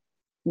up,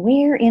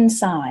 where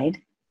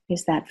inside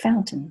is that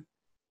fountain?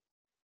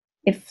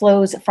 It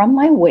flows from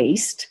my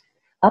waist,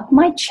 up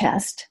my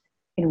chest.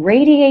 It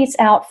radiates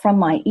out from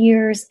my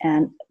ears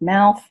and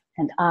mouth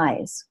and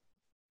eyes.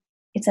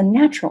 It's a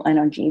natural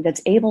energy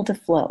that's able to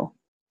flow.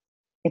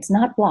 It's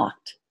not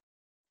blocked.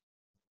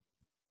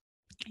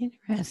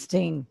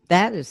 Interesting.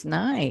 That is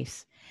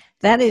nice.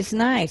 That is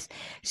nice.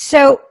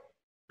 So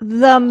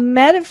the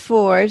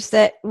metaphors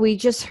that we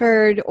just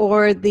heard,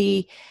 or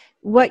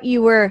what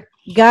you were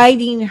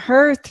guiding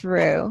her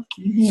through,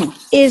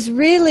 is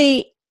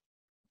really,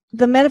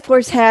 the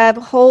metaphors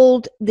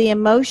hold the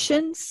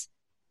emotions,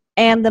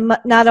 and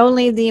not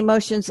only the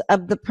emotions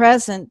of the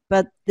present,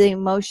 but the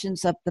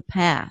emotions of the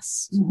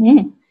past.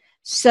 Mm-hmm.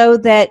 So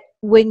that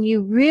when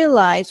you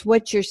realize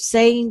what you're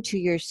saying to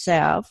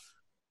yourself,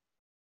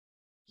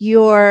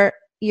 you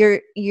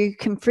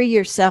can free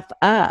yourself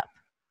up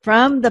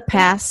from the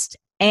past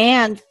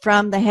and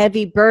from the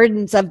heavy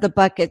burdens of the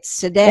buckets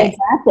today.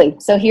 Exactly.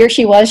 So here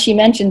she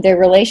mentioned their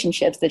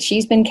relationships, that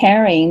she's been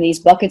carrying these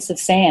buckets of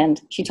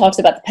sand. She talks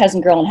about the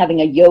peasant girl and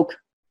having a yoke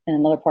and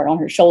another part on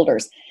her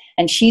shoulders.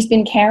 And she's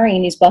been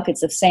carrying these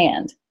buckets of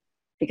sand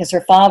because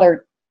her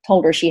father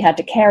told her she had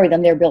to carry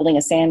them. They're building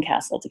a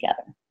sandcastle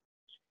together.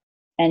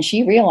 And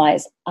she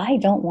realized, I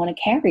don't want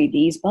to carry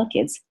these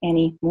buckets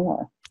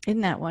anymore.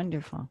 Isn't that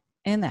wonderful?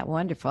 Isn't that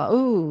wonderful?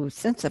 Ooh,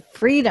 sense of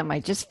freedom I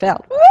just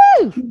felt.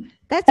 Woo!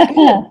 That's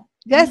good.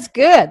 That's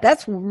good.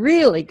 That's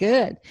really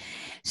good.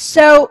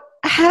 So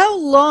how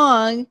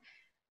long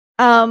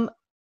it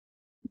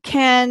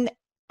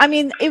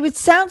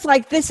sounds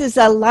like this is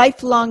a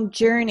lifelong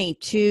journey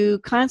to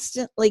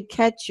constantly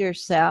catch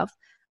yourself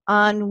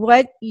on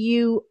what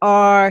you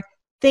are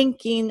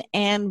thinking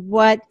and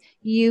what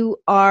you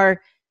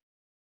are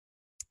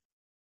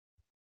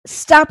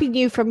stopping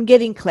you from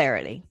getting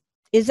clarity.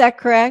 Is that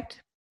correct?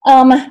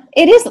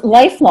 It is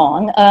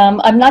lifelong.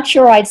 I'm not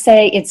sure I'd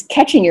say it's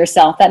catching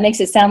yourself. That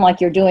makes it sound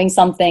like you're doing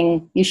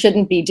something you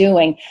shouldn't be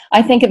doing.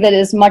 I think of it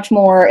as much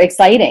more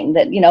exciting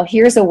that,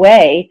 here's a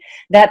way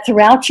that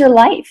throughout your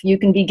life you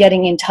can be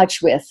getting in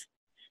touch with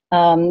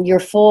your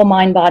full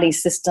mind-body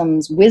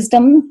system's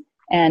wisdom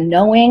and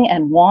knowing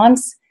and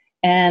wants,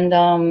 and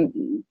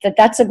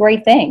that's a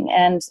great thing.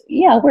 And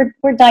yeah,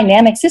 we're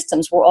dynamic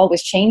systems. We're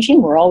always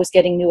changing. We're always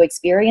getting new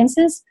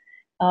experiences.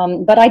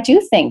 But I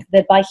do think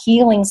that by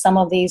healing some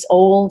of these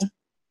old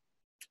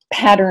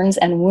patterns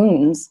and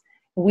wounds,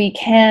 we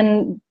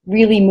can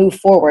really move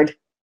forward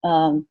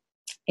in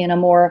a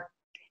more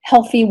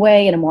healthy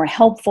way, in a more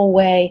helpful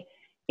way,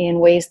 in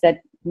ways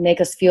that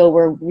make us feel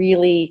we're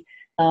really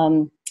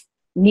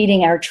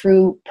meeting our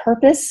true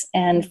purpose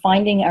and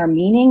finding our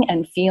meaning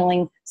and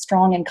feeling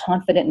strong and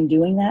confident in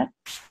doing that.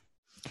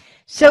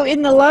 So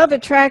in the law of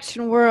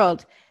attraction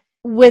world,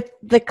 with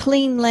the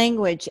clean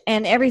language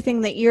and everything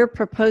that you're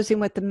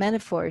proposing with the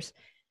metaphors,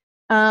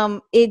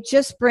 it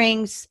just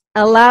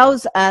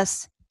allows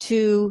us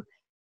to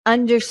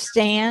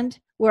understand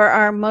where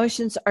our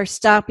emotions are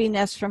stopping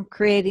us from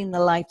creating the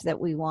life that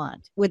we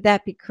want. Would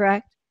that be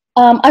correct?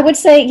 I would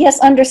say yes,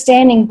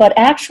 understanding, but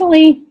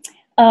actually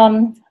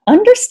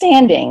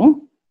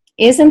understanding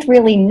isn't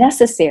really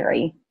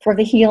necessary for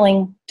the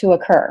healing to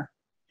occur.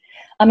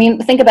 I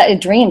mean, think about a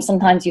dream.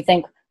 Sometimes you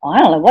think, I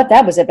don't know what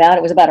that was about.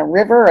 It was about a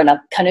river and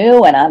a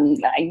canoe, and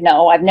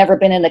I've never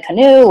been in a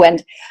canoe,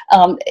 and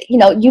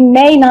you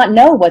may not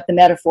know what the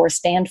metaphors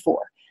stand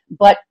for,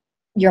 but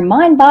your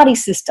mind-body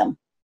system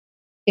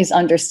is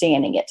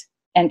understanding it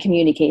and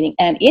communicating,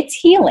 and it's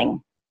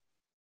healing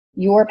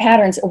your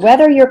patterns,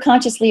 whether you're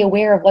consciously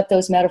aware of what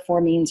those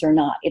metaphor means or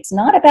not. It's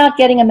not about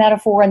getting a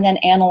metaphor and then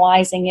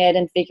analyzing it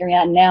and figuring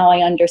out, now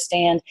I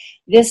understand.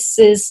 This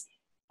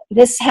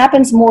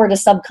happens more at a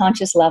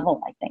subconscious level,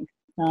 I think.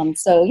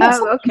 So yes,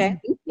 okay. I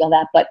do feel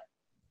that, but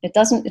it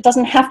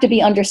doesn't have to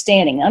be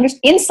understanding.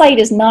 Insight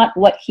is not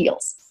what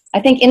heals. I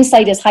think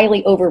insight is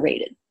highly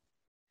overrated.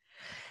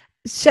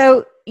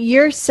 So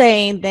you're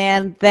saying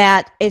then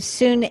that as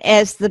soon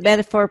as the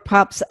metaphor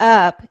pops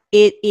up,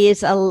 it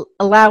is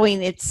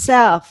allowing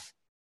itself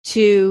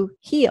to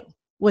heal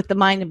with the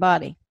mind and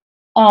body.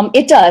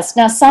 It does.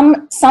 Now,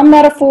 some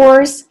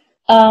metaphors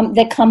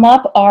that come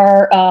up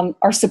are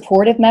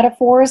supportive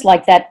metaphors,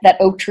 like that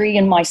oak tree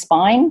in my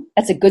spine.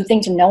 That's a good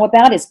thing to know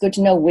about. It's good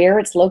to know where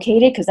it's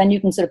located, because then you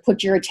can sort of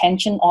put your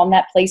attention on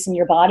that place in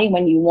your body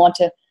when you want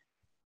to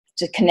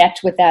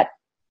connect with that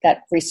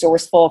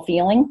resourceful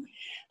feeling.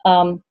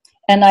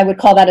 And I would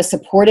call that a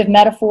supportive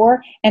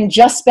metaphor. And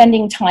just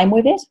spending time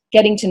with it,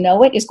 getting to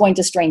know it, is going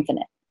to strengthen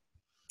it.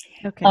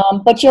 Okay.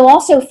 But you'll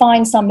also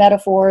find some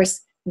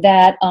metaphors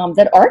that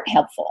aren't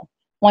helpful.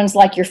 Ones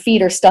like your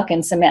feet are stuck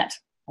in cement.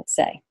 Let's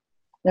say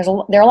there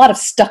are a lot of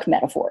stuck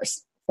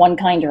metaphors, one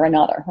kind or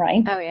another,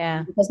 right? Oh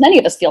yeah. Because many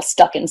of us feel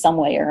stuck in some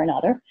way or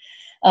another.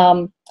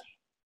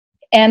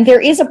 And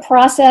there is a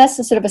process,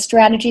 a sort of a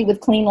strategy with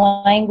clean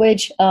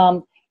language,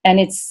 and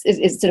it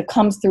sort of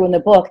comes through in the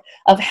book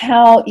of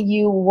how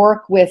you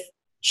work with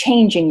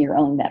changing your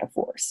own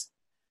metaphors.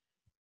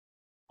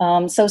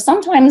 So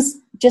sometimes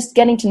just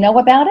getting to know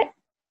about it,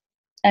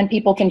 and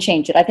people can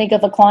change it. I think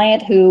of a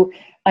client who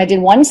I did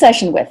one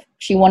session with.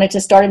 She wanted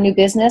to start a new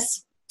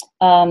business,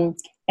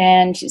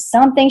 and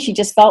something she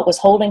just felt was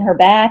holding her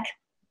back.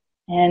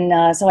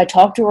 And so I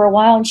talked to her a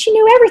while, and she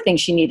knew everything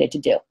she needed to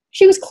do.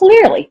 She was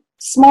clearly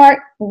smart,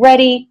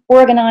 ready,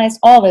 organized,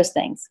 all those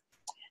things.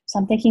 So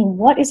I'm thinking,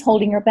 what is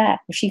holding her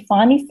back? She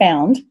finally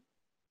found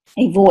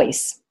a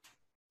voice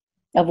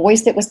that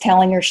was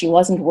telling her she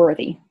wasn't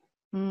worthy.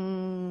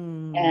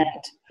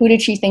 And who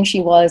did she think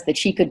she was, that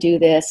she could do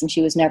this, and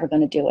she was never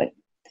going to do it.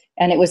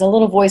 And it was a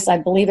little voice, I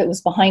believe it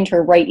was behind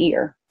her right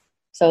ear.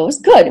 So it was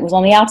good. It was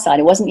on the outside.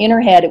 It wasn't in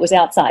her head. It was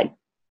outside.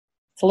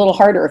 It's a little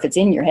harder if it's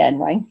in your head,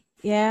 right?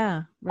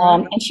 Yeah.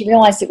 Right. And she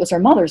realized it was her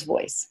mother's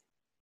voice.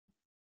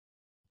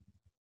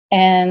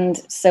 And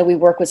so we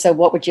work with, so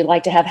what would you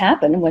like to have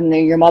happen when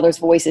your mother's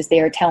voice is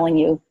there telling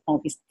you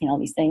all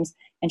these things?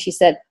 And she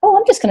said, oh,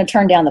 I'm just going to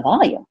turn down the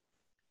volume.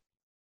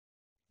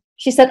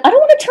 She said, I don't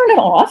want to turn it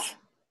off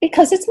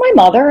because it's my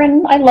mother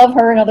and I love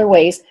her in other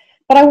ways,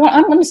 but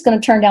I'm just going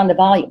to turn down the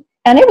volume.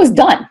 And it was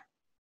done.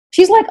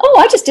 She's like, oh,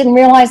 I just didn't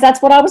realize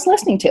that's what I was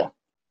listening to.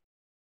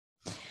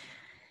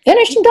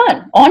 Finished and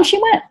done. On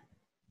she went.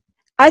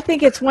 I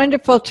think it's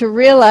wonderful to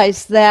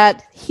realize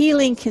that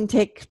healing can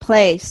take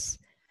place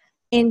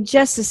in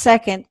just a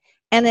second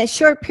and a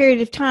short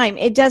period of time.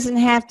 It doesn't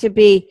have to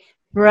be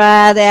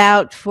brought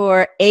out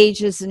for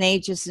ages and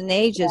ages and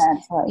ages.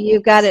 That's right.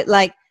 You've got it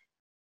like,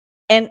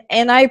 and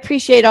I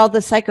appreciate all the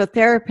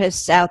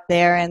psychotherapists out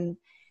there and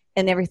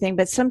everything,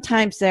 but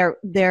sometimes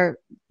they're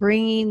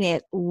bringing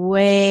it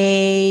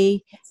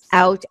way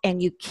out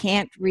and you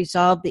can't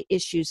resolve the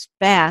issues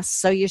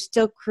fast. So you're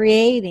still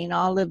creating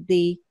all of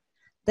the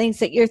things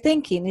that you're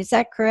thinking. Is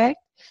that correct?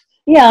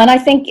 Yeah, and I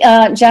think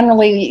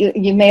generally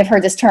you may have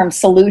heard this term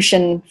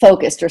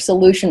solution-focused or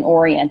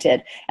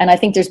solution-oriented, and I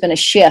think there's been a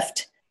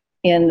shift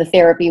in the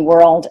therapy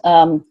world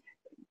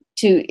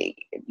to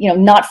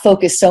not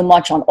focus so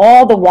much on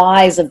all the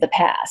whys of the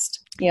past.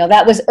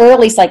 That was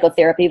early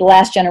psychotherapy, the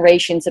last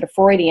generation, sort of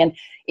Freudian.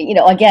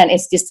 Again,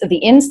 it's just the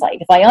insight.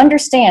 If I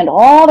understand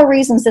all the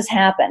reasons this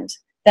happened,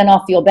 then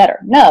I'll feel better.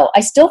 No,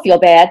 I still feel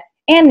bad,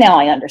 and now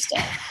I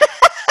understand.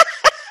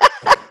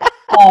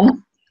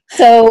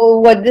 So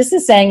what this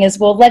is saying is,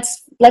 well,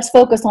 let's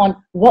focus on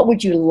what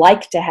would you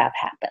like to have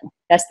happen.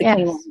 That's the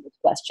clean language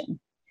question.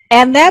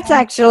 And that's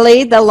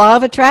actually the law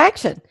of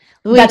attraction.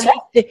 That's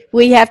right.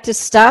 We have to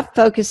stop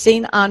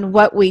focusing on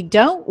what we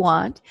don't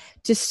want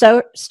to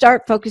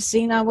start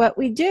focusing on what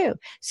we do.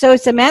 So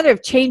it's a matter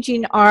of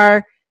changing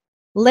our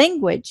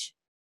language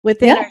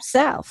within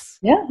ourselves.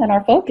 Yeah, and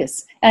our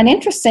focus. And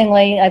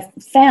interestingly, I've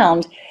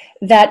found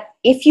that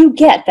if you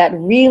get that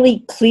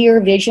really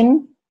clear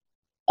vision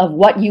of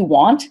what you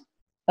want,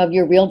 of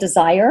your real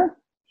desire,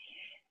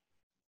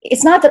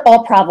 it's not that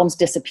all problems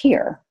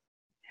disappear,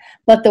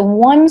 but the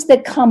ones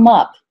that come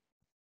up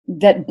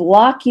that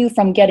block you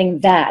from getting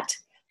that,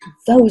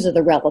 those are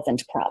the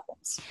relevant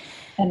problems.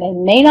 And they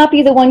may not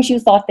be the ones you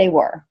thought they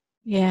were.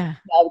 Yeah.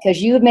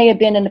 Because you may have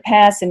been in the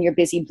past and you're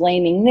busy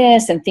blaming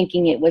this and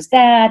thinking it was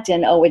that,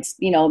 and I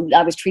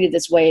was treated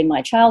this way in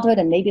my childhood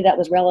and maybe that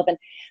was relevant.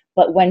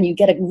 But when you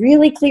get a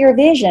really clear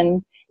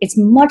vision, it's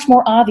much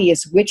more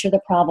obvious which are the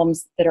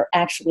problems that are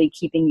actually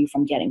keeping you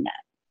from getting that.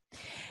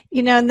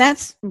 And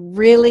that's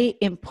really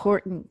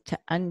important to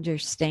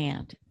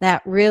understand.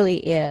 That really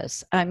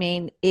is. I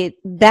mean,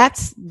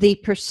 that's the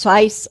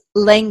precise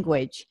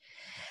language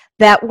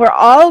that we're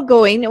all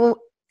going,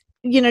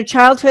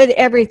 childhood,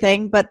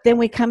 everything, but then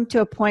we come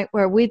to a point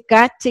where we've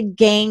got to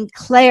gain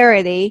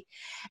clarity,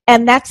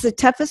 and that's the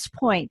toughest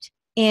point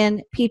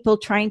in people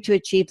trying to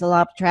achieve the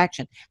law of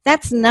attraction.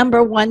 That's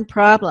number one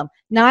problem,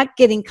 not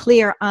getting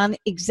clear on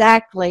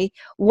exactly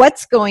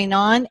what's going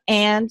on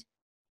and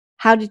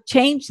how to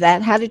change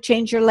that, how to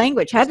change your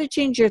language, how to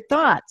change your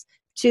thoughts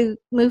to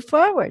move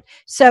forward.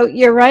 So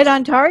you're right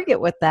on target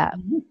with that.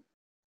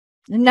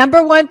 Mm-hmm.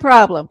 Number one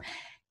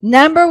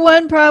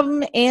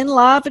problem in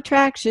law of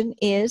attraction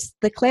is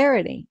the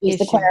clarity issue.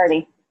 The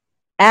clarity.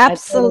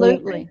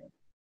 Absolutely.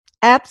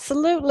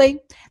 Absolutely.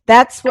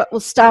 That's what will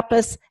stop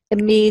us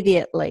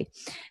immediately.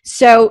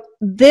 So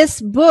this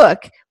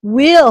book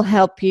will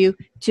help you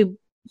to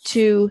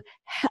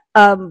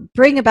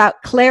bring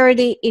about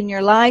clarity in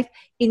your life,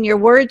 in your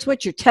words,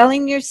 what you're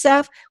telling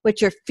yourself,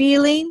 what you're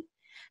feeling,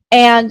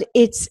 and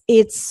it's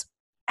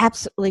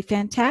absolutely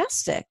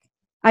fantastic.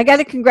 I got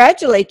to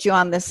congratulate you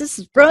on this. This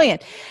is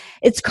brilliant.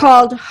 It's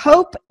called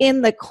Hope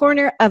in the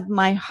Corner of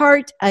My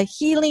Heart, A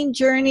Healing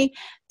Journey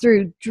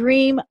Through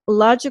Dream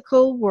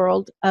Logical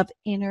World of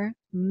Inner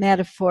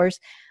Metaphors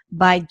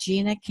by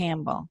Gina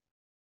Campbell.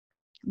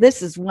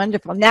 This is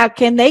wonderful. Now,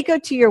 can they go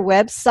to your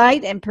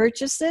website and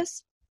purchase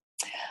this?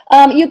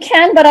 You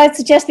can, but I'd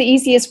suggest the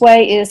easiest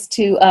way is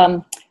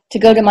to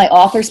go to my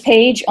author's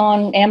page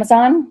on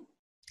Amazon.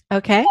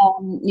 Okay.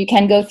 You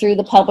can go through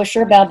the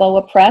publisher,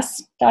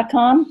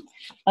 balboapress.com.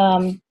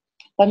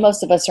 But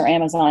most of us are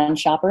Amazon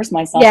shoppers,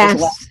 myself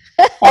as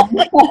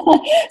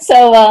well.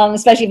 So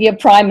especially if you have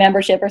Prime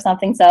membership or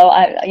something. So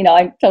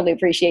I totally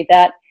appreciate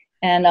that.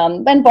 And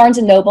Barnes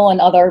and Noble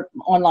and other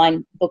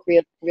online book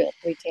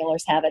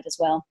retailers have it as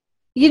well.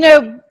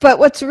 But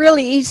what's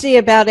really easy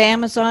about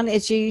Amazon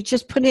is you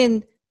just put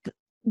in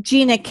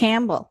Gina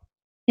Campbell,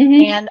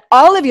 and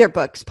all of your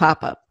books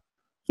pop up.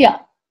 Yeah.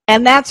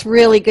 And that's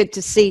really good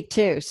to see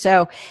too.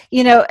 So,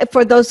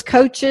 for those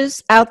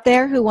coaches out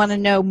there who want to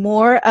know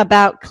more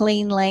about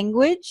clean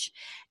language,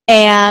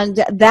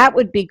 and that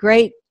would be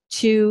great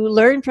to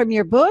learn from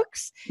your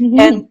books.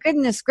 And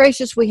goodness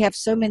gracious, we have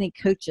so many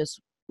coaches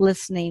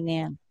listening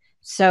in.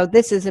 So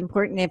this is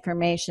important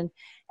information.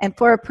 And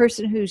for a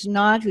person who's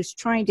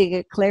trying to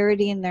get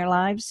clarity in their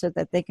lives so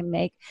that they can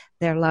make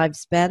their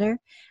lives better,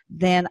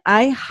 then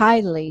I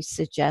highly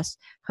suggest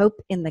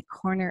Hope in the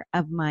Corner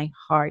of My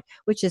Heart,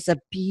 which is a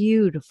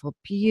beautiful,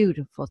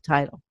 beautiful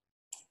title.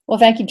 Well,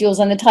 thank you, Jules.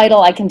 And the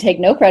title I can take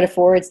no credit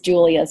for. It's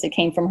Julia's. It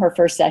came from her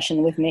first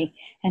session with me.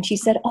 And she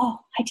said, "Oh,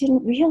 I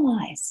didn't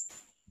realize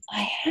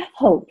I have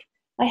hope.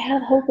 I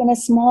have hope in a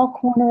small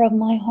corner of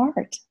my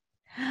heart."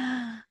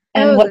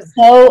 And what's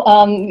so,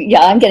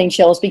 I'm getting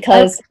chills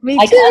because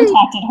I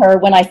contacted her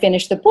when I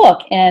finished the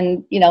book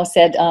and,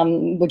 said,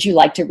 would you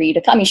like to read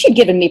it? I mean, she'd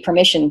given me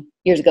permission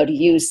years ago to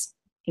use,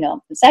 the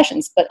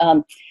sessions, but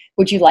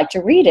would you like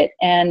to read it?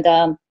 And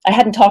I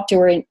hadn't talked to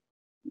her in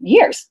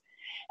years.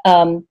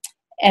 And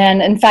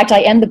in fact, I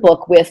end the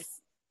book with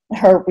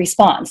her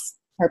response,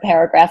 her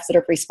paragraphs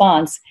of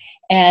response.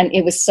 And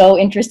it was so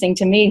interesting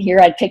to me. Here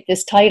I picked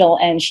this title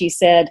and she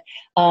said,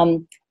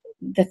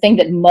 the thing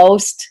that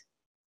most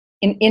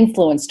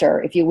influenced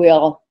her, if you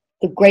will,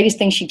 the greatest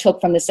thing she took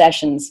from the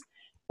sessions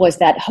was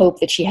that hope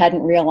that she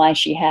hadn't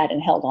realized she had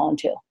and held on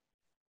to.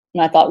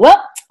 And I thought,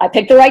 well, I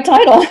picked the right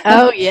title.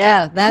 Oh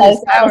yeah, that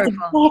is powerful.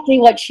 That's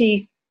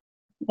exactly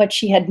what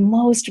she had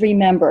most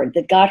remembered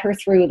that got her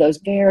through those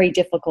very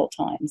difficult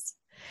times.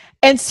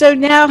 And so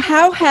now,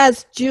 how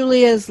has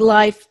Julia's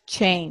life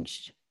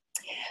changed?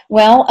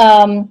 Well,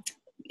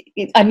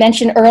 I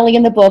mentioned early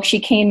in the book,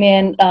 she came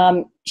in,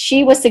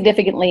 she was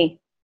significantly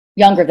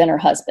younger than her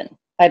husband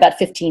by about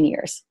 15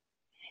 years.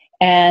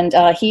 And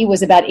he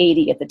was about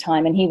 80 at the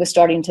time, and he was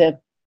starting to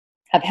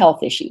have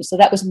health issues. So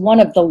that was one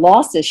of the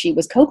losses she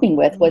was coping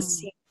with, was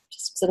he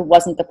just sort of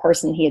wasn't the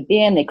person he had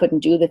been. They couldn't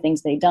do the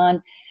things they'd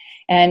done.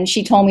 And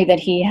she told me that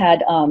he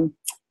had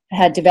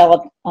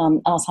developed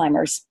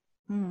Alzheimer's.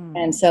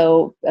 And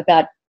so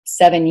about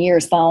 7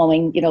 years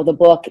following, the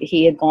book,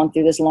 he had gone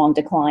through this long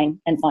decline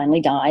and finally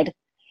died.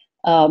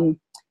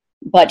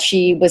 But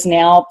she was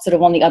now sort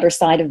of on the other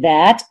side of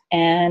that,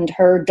 and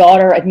her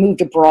daughter had moved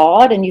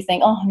abroad, and you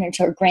think, oh,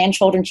 her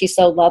grandchildren she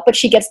so loved, but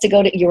she gets to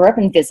go to Europe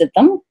and visit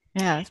them.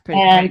 Yeah, that's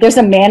pretty And great. there's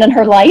a man in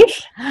her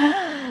life.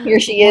 Here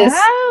she is,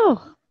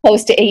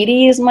 close to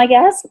 80 is my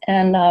guess,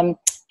 and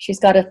she's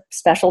got a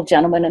special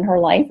gentleman in her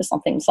life, or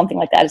something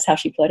like that is how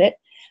she put it.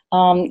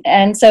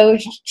 And so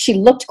she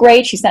looked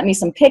great. She sent me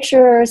some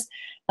pictures.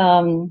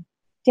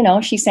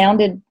 She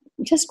sounded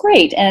just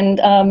great. And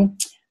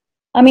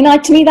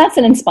to me, that's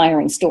an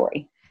inspiring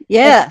story.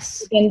 Yes.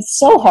 It's been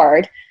so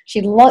hard.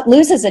 She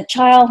loses a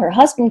child. Her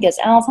husband gets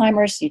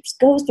Alzheimer's. She just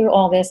goes through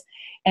all this.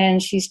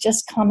 And she's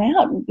just come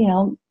out,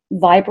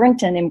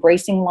 vibrant and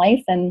embracing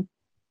life and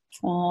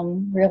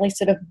really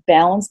sort of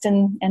balanced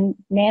and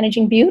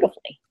managing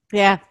beautifully.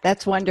 Yeah,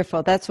 that's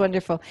wonderful. That's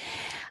wonderful.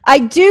 I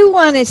do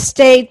want to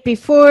state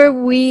before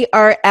we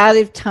are out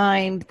of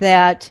time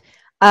that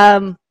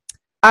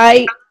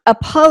I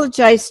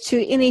apologize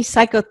to any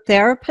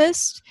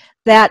psychotherapist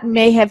that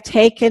may have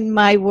taken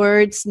my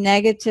words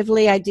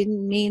negatively. I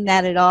didn't mean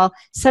that at all.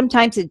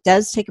 Sometimes it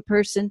does take a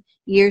person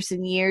years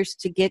and years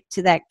to get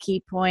to that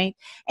key point,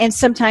 and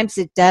sometimes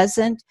it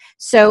doesn't.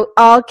 So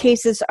all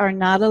cases are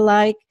not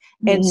alike.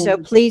 And so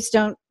please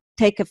don't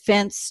take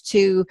offense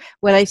to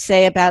what I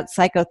say about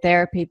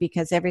psychotherapy,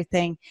 because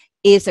everything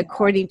is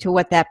according to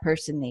what that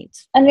person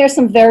needs. And there's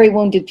some very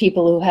wounded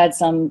people who had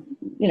some,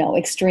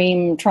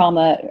 extreme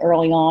trauma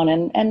early on,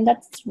 and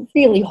that's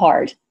really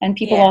hard. And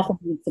people often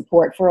need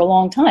support for a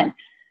long time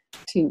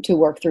to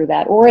work through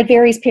that, or at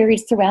various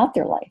periods throughout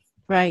their life.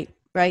 Right.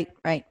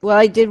 Well,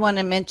 I did want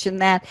to mention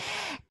that.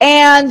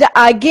 And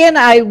again,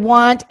 I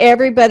want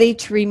everybody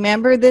to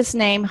remember this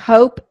name,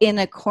 Hope in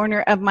a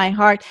Corner of My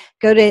Heart.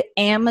 Go to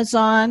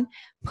Amazon,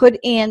 put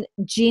in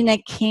Gina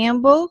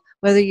Campbell,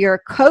 whether you're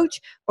a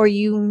coach or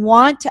you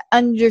want to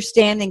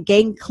understand and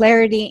gain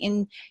clarity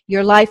in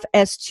your life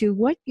as to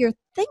what you're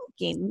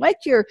thinking, what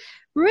you're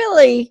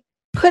really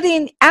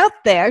putting out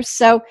there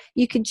so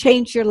you can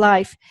change your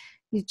life.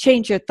 You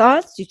change your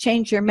thoughts, you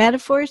change your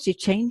metaphors, you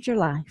change your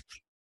life.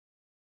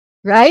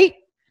 Right?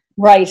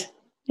 Right.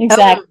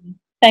 Exactly.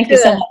 Thank you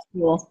so much,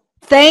 Jules.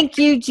 Thank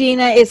you,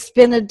 Gina. It's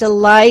been a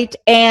delight.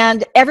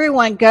 And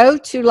everyone, go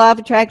to Law of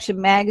Attraction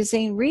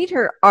magazine, read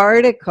her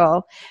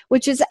article,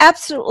 which is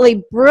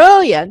absolutely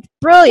brilliant.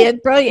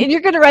 And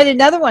you're going to write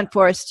another one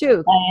for us,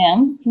 too. I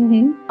am.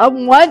 Mm-hmm.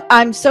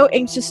 I'm so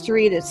anxious to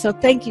read it. So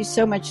thank you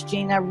so much,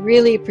 Gina. I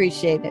really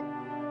appreciate it.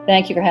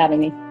 Thank you for having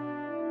me.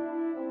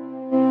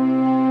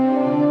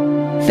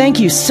 Thank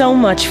you so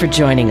much for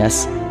joining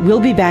us. We'll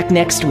be back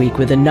next week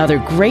with another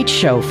great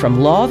show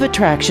from Law of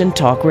Attraction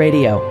Talk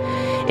Radio.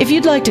 If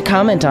you'd like to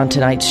comment on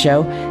tonight's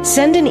show,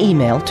 send an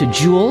email to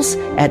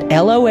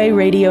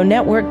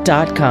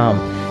jules@loaradionetwork.com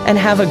and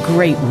have a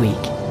great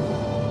week.